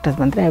ಕ್ಯಾರೆಕ್ಟರ್ಸ್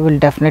ಬಂದರೆ I will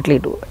definitely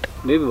do it.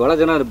 May be ಭಾಳ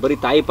ಜನ ಬರೀ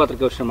ತಾಯಿ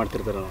ಪಾತ್ರಕ್ಕೆ ಯೋಚನೆ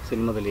ಮಾಡ್ತಿರ್ತಾರೆ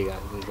ಸಿನಿಮಾದಲ್ಲಿ. ಈಗ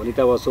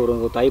ವನಿತಾವಾಸು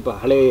ಅವರು ತಾಯಿ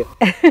ಹಳೆ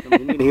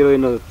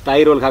ಹೀರೋಯಿನ್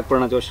ತಾಯಿ ರೋಲ್ಗೆ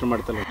ಹಾಕ್ಬಿಡೋಣ ಅಂತ ಯೋಚನೆ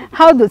ಮಾಡ್ತಾರೆ.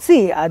 ಹೌದು, ಸಿ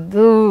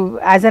ಅದು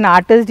as an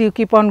artist you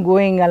keep on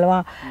going ಅಲ್ವಾ.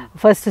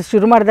 ಫಸ್ಟ್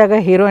ಶುರು ಮಾಡಿದಾಗ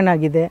ಹೀರೋಯಿನ್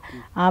ಆಗಿದೆ,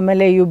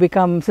 ಆಮೇಲೆ you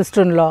become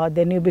sister in law,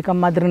 then you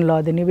become mother in law,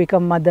 then you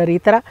become mother,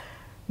 ಈ ಥರ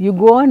ಯು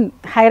ಗೋ ಆನ್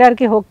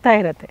ಹೈರಾರ್ಕಿ ಹೋಗ್ತಾ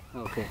ಇರತ್ತೆ.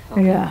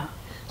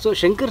 ಸೊ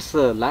ಶಂಕರ್ಸ್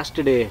ಲಾಸ್ಟ್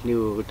ಡೇ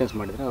ನೀವು ವಿಟ್ನೆಸ್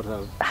ಮಾಡಿದ್ರೆ ಅವ್ರ?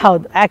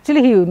 ಹೌದು,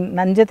 ಆ್ಯಕ್ಚುಲಿ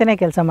ನನ್ನ ಜೊತೆನೇ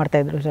ಕೆಲಸ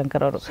ಮಾಡ್ತಾಯಿದ್ರು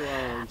ಶಂಕರ್ ಅವರು.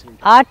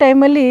 ಆ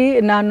ಟೈಮಲ್ಲಿ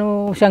ನಾನು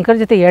ಶಂಕರ್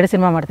ಜೊತೆ 2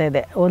 ಸಿನಿಮಾ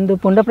ಮಾಡ್ತಾಯಿದ್ದೆ. ಒಂದು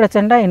ಪುಂಡ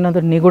ಪ್ರಚಂಡ,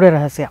 ಇನ್ನೊಂದು ನಿಗೂಢ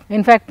ರಹಸ್ಯ.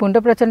 ಇನ್ಫ್ಯಾಕ್ಟ್ ಪುಂಡ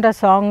ಪ್ರಚಂಡ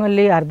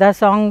ಸಾಂಗಲ್ಲಿ ಅರ್ಧ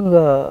ಸಾಂಗ್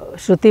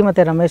ಶ್ರುತಿ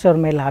ಮತ್ತು ರಮೇಶ್ ಅವ್ರ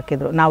ಮೇಲೆ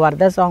ಹಾಕಿದ್ರು. ನಾವು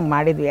ಅರ್ಧ ಸಾಂಗ್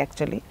ಮಾಡಿದ್ವಿ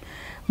ಆ್ಯಕ್ಚುಲಿ,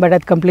 ಬಟ್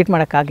ಅದು ಕಂಪ್ಲೀಟ್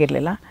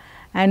ಮಾಡೋಕ್ಕಾಗಿರಲಿಲ್ಲ.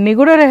 ಆ್ಯಂಡ್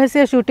ನಿಗೂಢ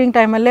ರಹಸ್ಯ ಶೂಟಿಂಗ್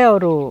ಟೈಮಲ್ಲೇ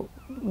ಅವರು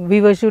we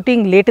were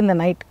shooting late in the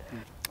night.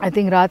 I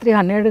think ರಾತ್ರಿ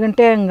 12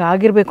 ಗಂಟೆ ಹಂಗೆ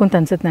ಆಗಿರಬೇಕು ಅಂತ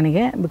ಅನ್ಸುತ್ತೆ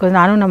ನನಗೆ, ಬಿಕಾಸ್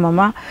ನಾನು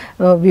ನಮ್ಮಮ್ಮ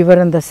we were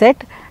on the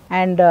set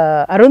and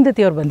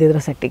Arundhati ಅವ್ರು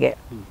ಬಂದಿದ್ರು ಸೆಟ್ಟಿಗೆ.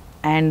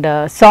 ಆ್ಯಂಡ್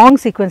ಸಾಂಗ್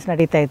ಸೀಕ್ವೆನ್ಸ್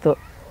ನಡೀತಾ ಇತ್ತು.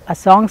 ಆ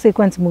ಸಾಂಗ್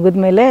ಸೀಕ್ವೆನ್ಸ್ ಮುಗಿದ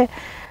ಮೇಲೆ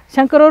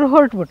ಶಂಕರ್ ಅವರು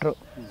ಹೊರಟ್ಬಿಟ್ರು.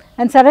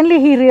 And suddenly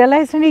he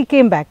realise and he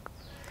came back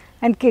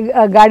and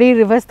ಗಾಡಿ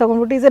reverse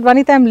ತೊಗೊಂಡ್ಬಿಟ್ಟು is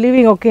Vanitha I am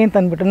living okay ಅಂತ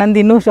ಅಂದ್ಬಿಟ್ಟು. ನಂದು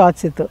ಇನ್ನೂ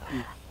ಶಾರ್ಟ್ಸ್ ಇತ್ತು.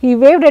 ಹಿ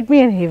waved at me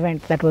and he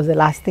went. That was the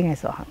last thing I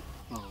saw him.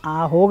 ಆ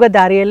ಹೋಗೋ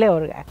ದಾರಿಯಲ್ಲೇ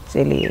ಅವ್ರಿಗೆ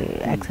actually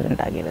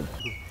accident ಆಗಿರೋದು.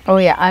 ಓ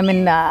ಯಾ, I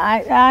mean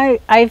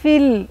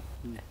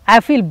I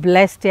feel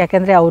blessed.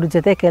 ಯಾಕೆಂದರೆ ಅವ್ರ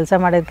ಜೊತೆ ಕೆಲಸ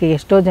ಮಾಡೋದಕ್ಕೆ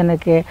ಎಷ್ಟೋ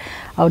ಜನಕ್ಕೆ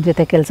ಅವ್ರ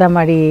ಜೊತೆ ಕೆಲಸ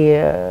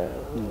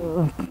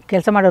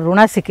ಮಾಡೋ ಋಣ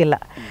ಸಿಕ್ಕಿಲ್ಲ.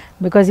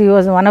 Because he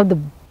was one of the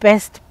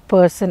best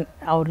person.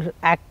 ಅವ್ರ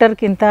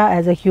ಆ್ಯಕ್ಟರ್ಗಿಂತ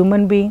as a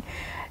human being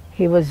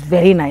he was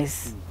very nice.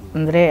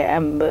 ಅಂದರೆ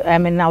ಐ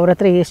ಮೀನ್ ಅವ್ರ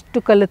ಹತ್ರ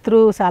ಎಷ್ಟು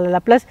ಕಲಿತರೂ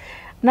ಸಾಲಲ್ಲ. ಪ್ಲಸ್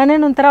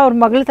ನಾನೇನೊಂಥರ ಅವ್ರ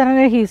ಮಗಳ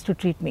ಥರನೇ he use to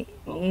treat me.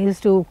 He use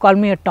to call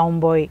me a Tom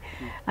bye.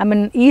 I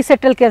mean ಈ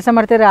ಸೆಟ್ಟಲ್ಲಿ ಕೆಲಸ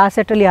ಮಾಡ್ತಾರೆ, ಆ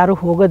ಸೆಟ್ಟಲ್ಲಿ ಯಾರೂ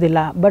ಹೋಗೋದಿಲ್ಲ.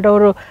 ಬಟ್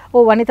ಅವರು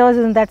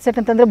ವನಿತಾವಾಸು ದ್ಯಾಟ್ ಸೆಟ್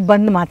ಅಂತಂದರೆ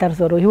ಬಂದು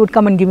ಮಾತಾಡ್ಸೋರು. He would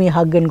come and give me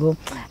hug and go.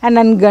 And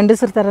ನನ್ನ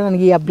ಗಂಡಸ್ರ ಥರ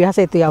ನನಗೆ ಈ ಅಭ್ಯಾಸ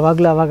ಇತ್ತು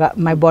ಯಾವಾಗಲೂ. ಅವಾಗ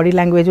my body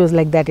language was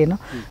like that, ಏನೋ.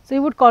 So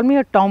he would call me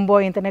a Tom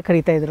ಬಾಯ್ ಅಂತಲೇ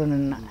ಕರೀತಾಯಿದ್ರು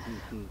ನನ್ನ.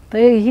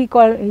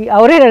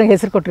 ಅವರೇ ನನಗೆ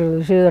ಹೆಸರು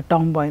ಕೊಟ್ಟಿರೋದು, ಶಿ ಇಸ್ ಅ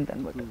ಟಾಮ್ ಬಾಯ್ ಅಂತ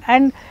ಅಂದ್ಬಿಟ್ಟು.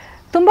 ಆ್ಯಂಡ್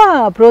ತುಂಬ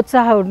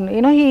ಪ್ರೋತ್ಸಾಹ,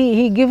 ಏನೋ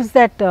ಹಿ ಗಿವ್ಸ್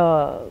ದ್ಯಾಟ್.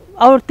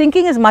 ಅವ್ರ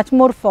thinking is much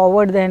more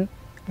forward then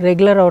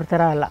regular ಅವ್ರ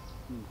ಥರ ಅಲ್ಲ.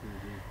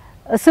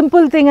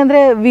 ಸಿಂಪಲ್ ಥಿಂಗ್ ಅಂದರೆ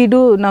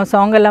ನಾವು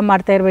ಸಾಂಗ್ ಎಲ್ಲ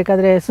ಮಾಡ್ತಾ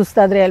ಇರಬೇಕಾದ್ರೆ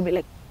ಸುಸ್ತಾದರೆ ಅಲ್ಲಿ ಬಿ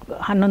ಲೈಕ್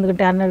 11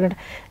 ಗಂಟೆ 12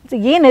 ಗಂಟೆ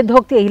ಏನು ಎದ್ದು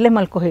ಹೋಗ್ತೀಯ, ಇಲ್ಲೇ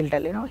ಮಲ್ಕೋ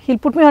ಹೇಳ್ಟಲ್ಲಿ hill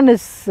put me on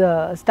is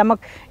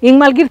stomach. ಹಿಂಗೆ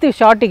ಮಲ್ಗಿರ್ತೀವಿ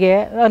ಶಾರ್ಟಿಗೆ,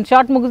 ಒಂದು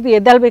ಶಾರ್ಟ್ ಮುಗಿದು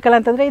ಎದ್ದಾಳ್ಬೇಕಲ್ಲ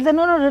ಅಂತಂದರೆ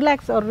ಇದನ್ನು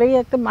ರಿಲ್ಯಾಕ್ಸ್ ಅವ್ರು ರೆಡಿ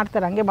ಆಗ್ತದೆ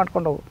ಮಾಡ್ತಾರೆ, ಹಂಗೆ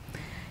ಮಾಡ್ಕೊಂಡು ಹೋಗು.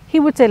 He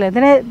would say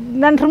like.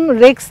 ನಾನು ಸುಮ್ಮನೆ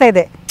ರೇಗಿಸ್ತಾ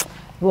ಇದ್ದೆ,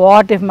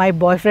 what if my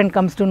boy friend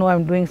comes to know I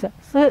am doing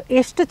so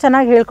ಎಷ್ಟು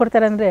ಚೆನ್ನಾಗಿ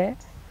ಹೇಳ್ಕೊಡ್ತಾರೆ ಅಂದರೆ,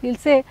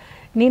 ಇಲ್ಸೆ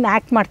ನೀನು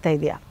ಆ್ಯಕ್ಟ್ ಮಾಡ್ತಾ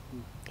ಇದೆಯಾ,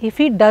 if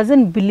he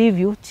doesn't believe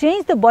you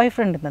change the boy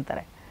friend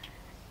ಅಂತಾರೆ.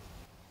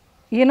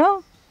 ಏನೋ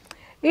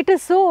ಇಟ್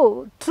ಇಸ್ ಸೋ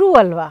ಟ್ರೂ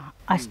ಅಲ್ವಾ.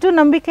 ಅಷ್ಟು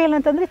ನಂಬಿಕೆ ಇಲ್ಲ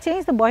ಅಂತಂದರೆ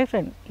change the boy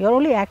friend, you are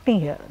only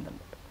acting here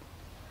ಅಂತಂದ್ಬಿಟ್ಟು.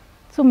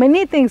 So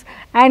many things.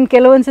 ಆ್ಯಂಡ್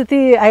ಕೆಲವೊಂದು ಸತಿ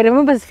ಐ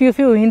ರಿಮೆಂಬರ್ಸ್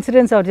ಫ್ಯೂ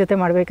ಇನ್ಸಿಡೆಂಟ್ಸ್ ಅವ್ರ ಜೊತೆ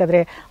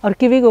ಮಾಡಬೇಕಾದ್ರೆ ಅವ್ರ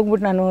ಕಿವಿಗೆ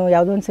ಹೋಗ್ಬಿಟ್ಟು ನಾನು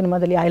ಯಾವುದೋ ಒಂದು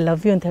ಸಿನಿಮಾದಲ್ಲಿ ಐ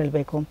ಲವ್ ಯು ಅಂತ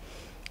ಹೇಳಬೇಕು.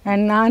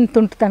 ಆ್ಯಂಡ್ ನಾನು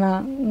ತುಂಟತನ,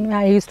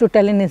 I use to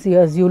tell in is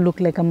years you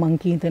look like a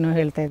monkey ಅಂತಲೂ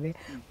ಹೇಳ್ತಾ ಇದ್ದೆ.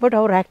 ಬಟ್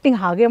ಅವ್ರು ಆ್ಯಕ್ಟಿಂಗ್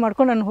ಹಾಗೆ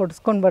ಮಾಡ್ಕೊಂಡು ನಾನು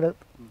ಹೊಡ್ಸ್ಕೊಂಡು ಬರೋದು,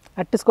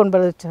 ಅಟ್ಟಿಸ್ಕೊಂಡು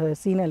ಬರೋದು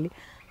ಸೀನಲ್ಲಿ.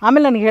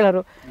 ಆಮೇಲೆ ನನಗೆ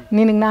ಹೇಳೋರು,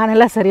 ನಿನಗೆ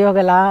ನಾನೆಲ್ಲ ಸರಿ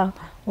ಹೋಗಲ್ಲ,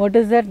 what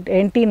is that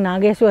NT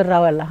Nageswara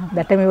Rao ಅಲ್ಲ,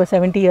 ದಟ್ ಟೈಮ್ ಇವಾಗ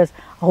 70 years,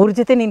 ಅವ್ರ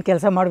ಜೊತೆ ನೀನು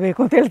ಕೆಲಸ ಮಾಡಬೇಕು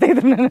ಅಂತ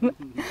ಹೇಳ್ತಾಯಿದ್ರು ನಾನು.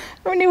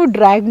 ನೀವು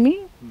drag me.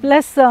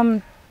 Plus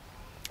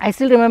I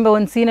still remember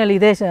ಒಂದು ಸೀನಲ್ಲಿ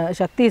ಇದೆ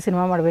ಶಕ್ತಿ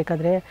ಸಿನಿಮಾ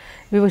ಮಾಡಬೇಕಾದ್ರೆ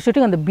we were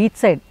shooting on the beach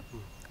side.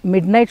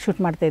 Mid night shoot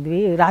ಮಾಡ್ತಾಯಿದ್ವಿ,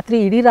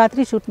 ಇಡೀ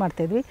ರಾತ್ರಿ ಶೂಟ್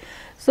ಮಾಡ್ತಾಯಿದ್ವಿ.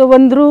 ಸೊ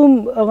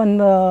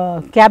ಒಂದು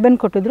ಕ್ಯಾಬಿನ್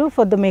ಕೊಟ್ಟಿದ್ರು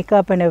for the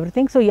makeup and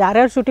everything. So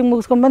ಯಾರ್ಯಾರು ಶೂಟಿಂಗ್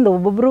ಮುಗಿಸ್ಕೊಂಡು ಬಂದು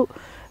ಒಬ್ಬೊಬ್ಬರು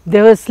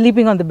they were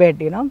sleeping on the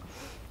bed, ಏನೋ.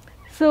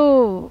 ಸೊ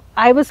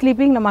ಐ ವಾಸ್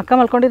ಸ್ಲೀಪಿಂಗ್, ನಮ್ಮ ಅಕ್ಕ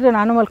ಮಲ್ಕೊಂಡಿದ್ರು,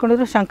 ನಾನು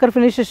ಮಲ್ಕೊಂಡಿದ್ರು. Shankar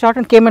finish short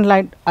and came and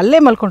light, ಅಲ್ಲೇ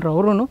ಮಲ್ಕೊಂಡ್ರು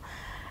ಅವರು.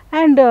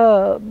 ಆ್ಯಂಡ್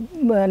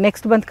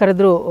ನೆಕ್ಸ್ಟ್ ಬಂದು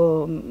ಕರೆದ್ರು,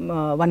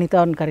 ವನಿತಾ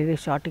ಅವ್ರನ್ನ ಕರೀರಿ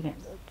ಶಾರ್ಟಿಗೆ.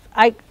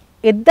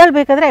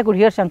 ಎದ್ದಾಳ್ಬೇಕಾದ್ರೆ I could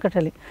here Shankar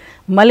telling,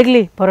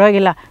 ಮಲಗಲಿ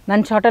ಪರವಾಗಿಲ್ಲ,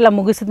 ನನ್ನ ಶಾರ್ಟೆಲ್ಲ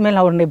ಮುಗಿಸಿದ ಮೇಲೆ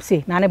ಅವ್ರನ್ನ ಎಬ್ಬಿಸಿ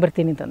ನಾನೇ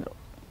ಬರ್ತೀನಿ ಅಂತಂದರು.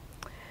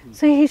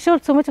 So he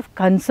showed so much of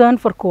concern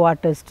for co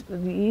artist.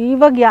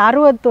 ಇವಾಗ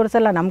ಯಾರೂ ಅದು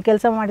ತೋರಿಸಲ್ಲ, ನಮ್ಮ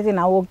ಕೆಲಸ ಮಾಡಿದ್ವಿ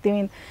ನಾವು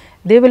ಹೋಗ್ತೀವಿ,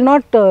 they will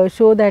not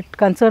show that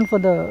concern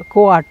for the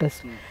co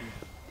artist.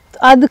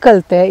 ಅದು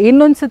ಕಲಿತೆ.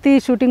 ಇನ್ನೊಂದು ಸತಿ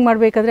ಶೂಟಿಂಗ್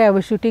ಮಾಡಬೇಕಾದ್ರೆ I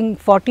was shooting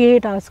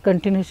 48 hours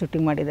continue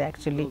shooting ಮಾಡಿದೆ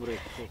ಆ್ಯಕ್ಚುಲಿ.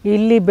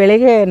 ಇಲ್ಲಿ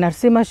ಬೆಳಗ್ಗೆ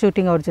ನರಸಿಂಹ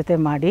ಶೂಟಿಂಗ್ ಅವ್ರ ಜೊತೆ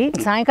ಮಾಡಿ,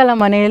 ಸಾಯಂಕಾಲ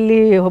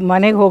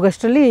ಮನೆಗೆ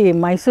ಹೋಗೋಷ್ಟರಲ್ಲಿ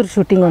ಮೈಸೂರು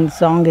ಶೂಟಿಂಗ್ ಒಂದು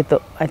ಸಾಂಗ್ ಇತ್ತು.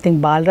 ಐ ಥಿಂಕ್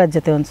ಬಾಲರಾಜ್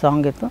ಜೊತೆ ಒಂದು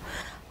ಸಾಂಗ್ ಇತ್ತು.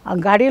 ಆ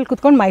ಗಾಡಿಯಲ್ಲಿ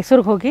ಕುತ್ಕೊಂಡು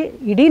ಮೈಸೂರಿಗೆ ಹೋಗಿ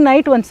ಇಡೀ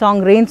ನೈಟ್ ಒಂದು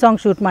ಸಾಂಗ್, ರೈನ್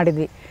ಸಾಂಗ್ ಶೂಟ್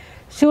ಮಾಡಿದ್ವಿ.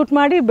 ಶೂಟ್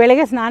ಮಾಡಿ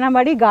ಬೆಳಗ್ಗೆ ಸ್ನಾನ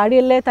ಮಾಡಿ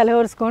ಗಾಡಿಯಲ್ಲೇ ತಲೆ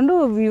ಒರೆಸ್ಕೊಂಡು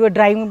we were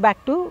driving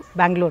back to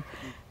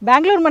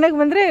Bangalore ಮನೆಗೆ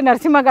ಬಂದರೆ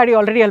ನರಸಿಂಹ ಗಾಡಿ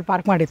ಆಲ್ರೆಡಿ ಅಲ್ಲಿ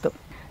ಪಾರ್ಕ್ ಮಾಡಿತ್ತು.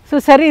 ಸೊ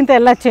ಸರಿ ಅಂತ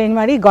ಎಲ್ಲ ಚೇಂಜ್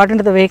ಮಾಡಿ got in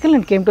to the vehicle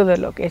and came to the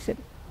location.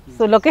 So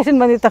so location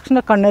ಬಂದಿದ ತಕ್ಷಣ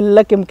ಕಣ್ಣೆಲ್ಲ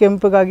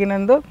ಕೆಂಪಗಾಗಿ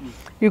ನಂದು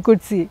ಯು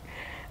ಕುಡ್ ಸಿ.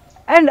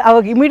 ಆ್ಯಂಡ್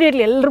ಅವಾಗ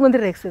ಇಮಿಡಿಯೇಟ್ಲಿ ಎಲ್ಲರೂ ಬಂದು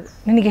ರೇಗಿಸಿದ್ರು,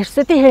 ನಿನಗೆ ಎಷ್ಟು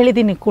ಸತಿ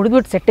ಹೇಳಿದ್ದೀನಿ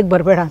ಕುಡಿದ್ಬಿಟ್ಟು ಸೆಟ್ಟಿಗೆ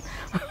ಬರಬೇಡ.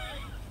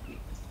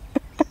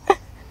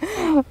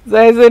 So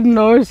I said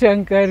no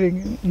Shankar,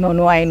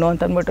 no I know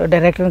ಅಂತ ಅಂದ್ಬಿಟ್ಟು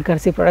ಡೈರೆಕ್ಟ್ರನ್ನ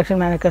ಕರೆಸಿ, ಪ್ರೊಡಕ್ಷನ್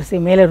ಮ್ಯಾನೇಜರ್ ಕರೆಸಿ,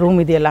 ಮೇಲೆ ರೂಮ್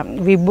ಇದೆಯಲ್ಲ,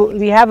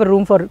 we have a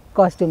room for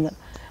costume,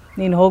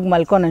 ನೀನು ಹೋಗಿ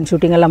ಮಲ್ಕೊ, ನಾನು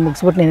ಶೂಟಿಂಗ್ ಎಲ್ಲ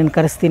ಮುಗಿಸ್ಬಿಟ್ಟು ನೀನು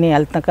ಕರೆಸ್ತೀನಿ,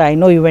 ಅಲ್ಲಿ ತನಕ I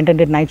know you went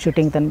and did night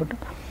shooting ತಂದ್ಬಿಟ್ಟು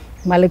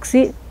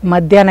ಮಲಗಿಸಿ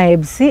ಮಧ್ಯಾಹ್ನ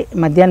ಎಬ್ಬಿಸಿ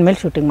ಮಧ್ಯಾಹ್ನ ಮೇಲೆ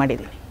ಶೂಟಿಂಗ್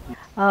ಮಾಡಿದ್ದೀನಿ.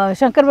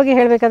 ಶಂಕರ್ ಬಗ್ಗೆ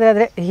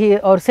ಹೇಳಬೇಕಾದ್ರೆ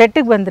ಅವ್ರ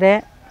ಸೆಟ್ಟಿಗೆ ಬಂದರೆ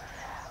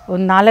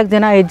ಒಂದು 4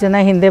 ಜನ 5 ಜನ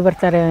ಹಿಂದೆ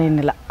ಬರ್ತಾರೆ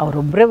ಏನಿಲ್ಲ,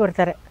 ಅವರೊಬ್ಬರೇ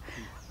ಬರ್ತಾರೆ.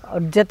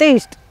 ಅವ್ರ ಜೊತೆ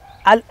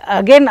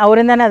ಅಗೇನ್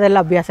ಅವರಿಂದನೇ ಅದೆಲ್ಲ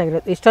ಅಭ್ಯಾಸ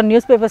ಆಗಿರೋದು. ಇಷ್ಟೊಂದು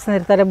ನ್ಯೂಸ್ ಪೇಪರ್ಸ್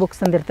ತಂದಿರ್ತಾರೆ, ಬುಕ್ಸ್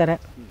ತಂದಿರ್ತಾರೆ.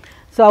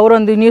 ಸೊ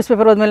ಅವರೊಂದು ನ್ಯೂಸ್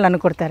ಪೇಪರ್ ಹೋದ್ಮೇಲೆ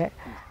ನನಗೆ ಕೊಡ್ತಾರೆ.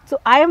 ಸೊ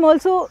ಐ ಆಮ್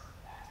ಆಲ್ಸೋ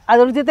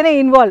ಅದ್ರ ಜೊತೆನೇ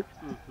involve.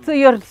 So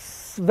your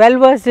well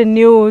verse in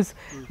news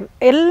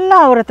ಎಲ್ಲ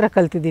ಅವ್ರ ಹತ್ರ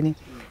ಕಲ್ತಿದ್ದೀನಿ.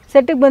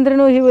 ಸೆಟ್ಟಿಗೆ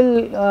ಬಂದ್ರೂ ಹಿ ವಿಲ್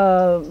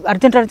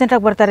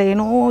ಅರ್ಜೆಂಟಾಗಿ ಬರ್ತಾರೆ,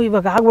 ಏನೋ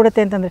ಇವಾಗ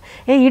ಆಗ್ಬಿಡುತ್ತೆ ಅಂತಂದರೆ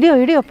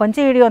ಹಿಡಿಯೋ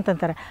ಪಂಚೆ ಹಿಡಿಯೋ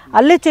ಅಂತಂತಾರೆ,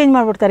 ಅಲ್ಲೇ ಚೇಂಜ್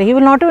ಮಾಡಿಬಿಡ್ತಾರೆ. He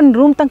will not even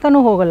room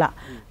ತನಕನೂ ಹೋಗೋಲ್ಲ.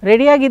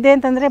 ರೆಡಿಯಾಗಿದೆ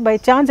ಅಂತಂದರೆ ಬೈ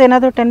ಚಾನ್ಸ್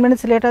ಏನಾದರೂ 10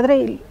 ಮಿನಿಟ್ಸ್ ಲೇಟ್ ಆದರೆ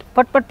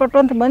ಪಟ್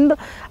ಅಂತ ಬಂದು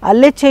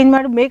ಅಲ್ಲೇ ಚೇಂಜ್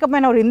ಮಾಡಿ ಮೇಕಪ್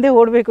ಮ್ಯಾನ್ ಅವ್ರು ಹಿಂದೆ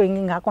ಓಡಬೇಕು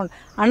ಹಿಂಗೆ ಹಾಕೊಂಡು.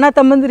 ಅಣ್ಣ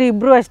ತಮ್ಮಂದಿರು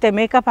ಇಬ್ಬರು ಅಷ್ಟೇ,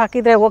 ಮೇಕಪ್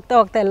ಹಾಕಿದರೆ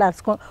ಹೋಗ್ತಾ ಎಲ್ಲ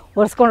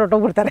ಒರೆಸ್ಕೊಂಡು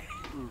ಹೊಟ್ಟೋಗ್ಬಿಡ್ತಾರೆ.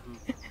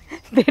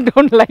 They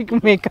don't like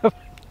makeup.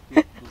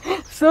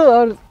 So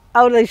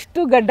ಅವ್ರು ಇಷ್ಟು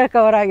ಗಡ್ಡ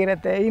ಕವರ್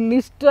ಆಗಿರುತ್ತೆ,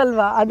 ಇನ್ನಿಷ್ಟು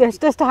ಅಲ್ವಾ, ಅದು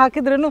ಎಷ್ಟೆಷ್ಟು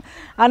ಹಾಕಿದ್ರೂ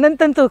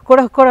ಅನಂತಂತೂ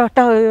ಕೊಡೋ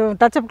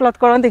ಟಚಪ್ ಕ್ಲಾತ್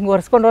ಕೊಡೋ ಅಂತ ಹಿಂಗೆ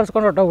ಒರೆಸ್ಕೊಂಡು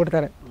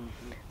ಹೊಟ್ಟೋಗ್ಬಿಡ್ತಾರೆ.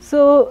 ಸೊ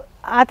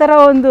ಆ ಥರ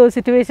ಒಂದು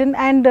ಸಿಚುವೇಶನ್.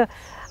 ಆ್ಯಂಡ್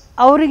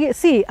ಅವರಿಗೆ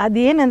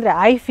ಅದೇನೆಂದರೆ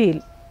ಐ ಫೀಲ್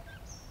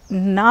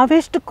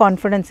ನಾವೆಷ್ಟು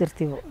confidence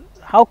ಇರ್ತೀವೋ,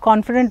 how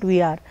confident we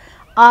are,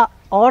 ಆ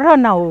ಅವರ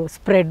ನಾವು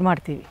ಸ್ಪ್ರೆಡ್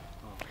ಮಾಡ್ತೀವಿ.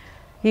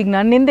 ಈಗ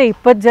ನನ್ನಿಂದ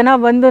 20 ಜನ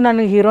ಬಂದು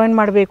ನನಗೆ ಹೀರೋಯಿನ್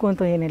ಮಾಡಬೇಕು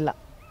ಅಂತ ಏನಿಲ್ಲ,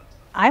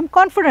 I am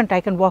confident I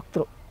can walk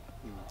through.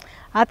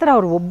 ಆ ಥರ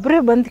ಅವ್ರು ಒಬ್ಬರೇ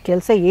ಬಂದು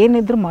ಕೆಲಸ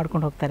ಏನಿದ್ರು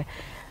ಮಾಡ್ಕೊಂಡು ಹೋಗ್ತಾರೆ.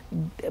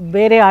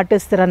 ಬೇರೆ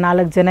ಆರ್ಟಿಸ್ಟ್ ಥರ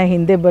 4 ಜನ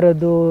ಹಿಂದೆ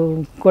ಬರೋದು,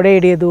 ಕೊಡೆ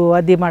ಹಿಡಿಯೋದು,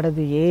 ಅದು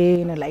ಮಾಡೋದು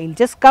ಏನಿಲ್ಲ. ಇಲ್ಲಿ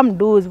just come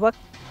do is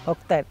work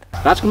ಹೋಗ್ತಾ ಇತ್ತು.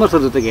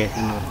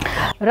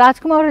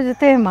 ರಾಜ್ಕುಮಾರ್ ಅವ್ರ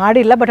ಜೊತೆ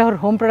ಮಾಡಿಲ್ಲ, ಬಟ್ ಅವ್ರ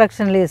ಹೋಮ್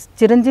ಪ್ರೊಡಕ್ಷನಲ್ಲಿ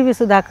ಚಿರಂಜೀವಿ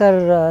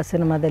ಸುಧಾಕರ್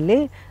ಸಿನಿಮಾದಲ್ಲಿ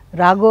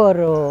ರಾಘು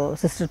ಅವರು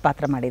ಸಿಸ್ಟರ್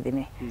ಪಾತ್ರ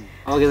ಮಾಡಿದ್ದೀನಿ.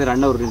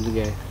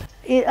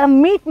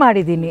 ಮೀಟ್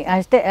ಮಾಡಿದ್ದೀನಿ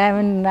ಅಷ್ಟೇ. ಐ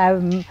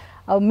ಮೀನ್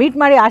ಮೀಟ್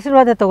ಮಾಡಿ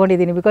ಆಶೀರ್ವಾದ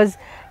ತೊಗೊಂಡಿದ್ದೀನಿ. Because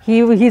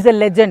is a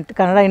legend,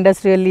 Kannada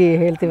ಇಂಡಸ್ಟ್ರಿಯಲ್ಲಿ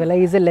ಹೇಳ್ತೀವಲ್ಲ,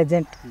 ಈಸ್ ಅ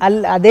ಲೆಜೆಂಡ್.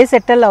 ಅಲ್ಲಿ ಅದೇ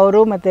ಸೆಟ್ಟಲ್ಲಿ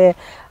ಅವರು ಮತ್ತು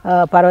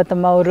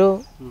ಪಾರ್ವತಮ್ಮ ಅವರು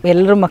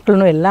ಎಲ್ಲರ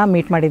ಮಕ್ಕಳನ್ನೂ ಎಲ್ಲ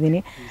ಮೀಟ್ ಮಾಡಿದ್ದೀನಿ.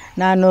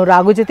 ನಾನು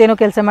ರಾಘು ಜೊತೆನೂ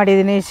ಕೆಲಸ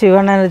ಮಾಡಿದ್ದೀನಿ,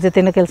 ಶಿವಣ್ಣನ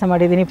ಜೊತೆನೂ ಕೆಲಸ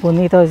ಮಾಡಿದ್ದೀನಿ,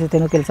 ಪುನೀತ್ ಅವ್ರ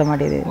ಜೊತೆನೂ ಕೆಲಸ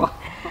ಮಾಡಿದ್ದೀನಿ.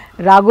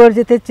 ರಾಘು ಅವ್ರ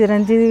ಜೊತೆ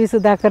ಚಿರಂಜೀವಿ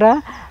ಸುಧಾಕರ,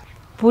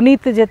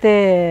 ಪುನೀತ್ ಜೊತೆ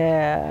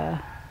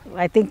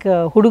ಐ ಥಿಂಕ್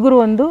ಹುಡುಗರು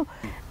ಒಂದು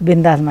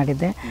ಬಿಂದಾಸ್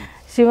ಮಾಡಿದ್ದೆ.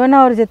 ಶಿವಣ್ಣ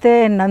ಅವ್ರ ಜೊತೆ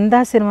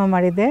ನಂದಾ ಸಿನಿಮಾ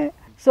ಮಾಡಿದ್ದೆ.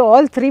 ಸೊ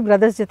ಆಲ್ 3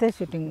 ಬ್ರದರ್ಸ್ ಜೊತೆ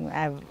shooting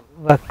I have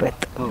worked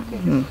with.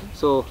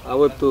 So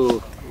ಅವತ್ತು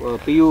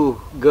PU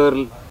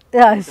ಗರ್ಲ್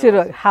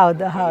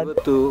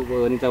ಹೌದು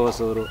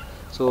ವನಿತಾವಾಸು ಅವರು.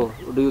 ಸೊ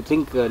ಡು ಯು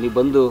ಥಿಂಕ್ ನೀವು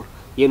ಬಂದು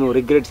ಏನು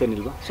ರಿಗ್ರೆಟ್ಸ್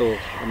ಏನಿಲ್ವಾ? ಸೊ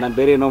ನಾನು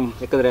ಬೇರೆ ಏನೋ,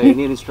 ಯಾಕಂದರೆ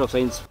ಇಂಡಿಯನ್ ಇನ್ಸ್ಟಿಟ್ಯೂಟ್ ಆಫ್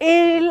ಸೈನ್ಸ್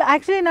ಇಲ್ಲ,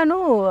 ಆ್ಯಕ್ಚುಲಿ ನಾನು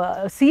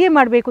CA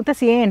ಮಾಡಬೇಕು ಅಂತ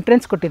CA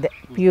ಎಂಟ್ರೆನ್ಸ್ ಕೊಟ್ಟಿದ್ದೆ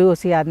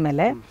PUC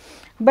ಆದಮೇಲೆ.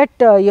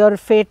 ಬಟ್ ಯುವರ್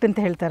ಫೇಟ್ ಅಂತ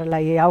ಹೇಳ್ತಾರಲ್ಲ,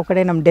 ಯಾವ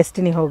ಕಡೆ ನಮ್ಮ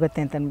ಡೆಸ್ಟಿನಿ ಹೋಗುತ್ತೆ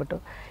ಅಂತ ಅಂದ್ಬಿಟ್ಟು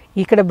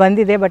ಈ ಕಡೆ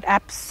ಬಂದಿದೆ. ಬಟ್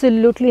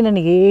ಆ್ಯಬ್ಸಲ್ಯೂಟ್ಲಿ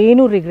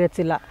ನನಗೇನೂ ರಿಗ್ರೆಟ್ಸ್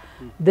ಇಲ್ಲ.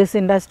 This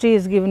industry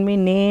is given me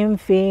name,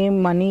 fame,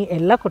 ಮನಿ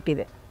ಎಲ್ಲ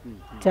ಕೊಟ್ಟಿದೆ,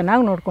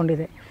 ಚೆನ್ನಾಗಿ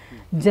ನೋಡ್ಕೊಂಡಿದೆ,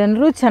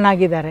 ಜನರು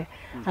ಚೆನ್ನಾಗಿದ್ದಾರೆ.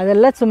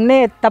 ಅದೆಲ್ಲ ಸುಮ್ಮನೆ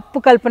ತಪ್ಪು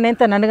ಕಲ್ಪನೆ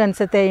ಅಂತ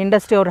ನನಗನ್ಸುತ್ತೆ.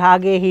 ಇಂಡಸ್ಟ್ರಿ ಅವ್ರು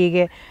ಹಾಗೆ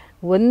ಹೀಗೆ,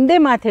 ಒಂದೇ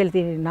ಮಾತು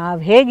ಹೇಳ್ತೀನಿ, ನಾವು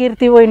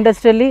ಹೇಗಿರ್ತೀವೋ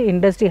ಇಂಡಸ್ಟ್ರಿಯಲ್ಲಿ,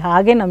 ಇಂಡಸ್ಟ್ರಿ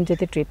ಹಾಗೆ ನಮ್ಮ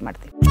ಜೊತೆ ಟ್ರೀಟ್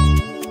ಮಾಡ್ತೀವಿ.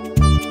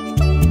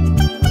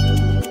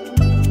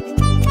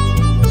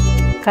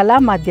 ಕಲಾ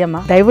ಮಾಧ್ಯಮ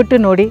ದಯವಿಟ್ಟು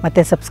ನೋಡಿ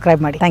ಮತ್ತೆ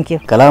ಸಬ್ಸ್ಕ್ರೈಬ್ ಮಾಡಿ. Thank you.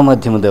 ಕಲಾ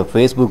ಮಾಧ್ಯಮದ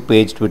ಫೇಸ್ಬುಕ್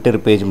ಪೇಜ್, ಟ್ವಿಟರ್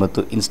ಪೇಜ್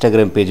ಮತ್ತು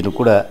ಇನ್ಸ್ಟಾಗ್ರಾಮ್ ಪೇಜ್ನು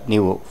ಕೂಡ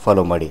ನೀವು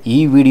ಫಾಲೋ ಮಾಡಿ. ಈ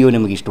ವಿಡಿಯೋ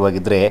ನಿಮಗೆ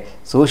ಇಷ್ಟವಾಗಿದ್ದರೆ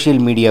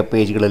ಸೋಷಿಯಲ್ ಮೀಡಿಯಾ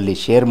ಪೇಜ್ಗಳಲ್ಲಿ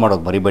ಶೇರ್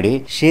ಮಾಡೋದು ಮರಿಬೇಡಿ.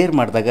 ಶೇರ್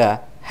ಮಾಡಿದಾಗ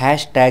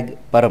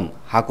 #ಪರಂ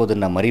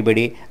ಹಾಕೋದನ್ನು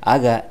ಮರಿಬೇಡಿ.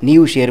 ಆಗ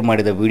ನೀವು ಶೇರ್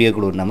ಮಾಡಿದ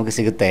ವಿಡಿಯೋಗಳು ನಮಗೆ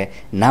ಸಿಗುತ್ತೆ,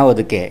 ನಾವು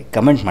ಅದಕ್ಕೆ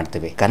ಕಮೆಂಟ್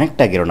ಮಾಡ್ತೇವೆ.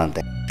 ಕನೆಕ್ಟ್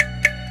ಆಗಿರೋಣಂತೆ.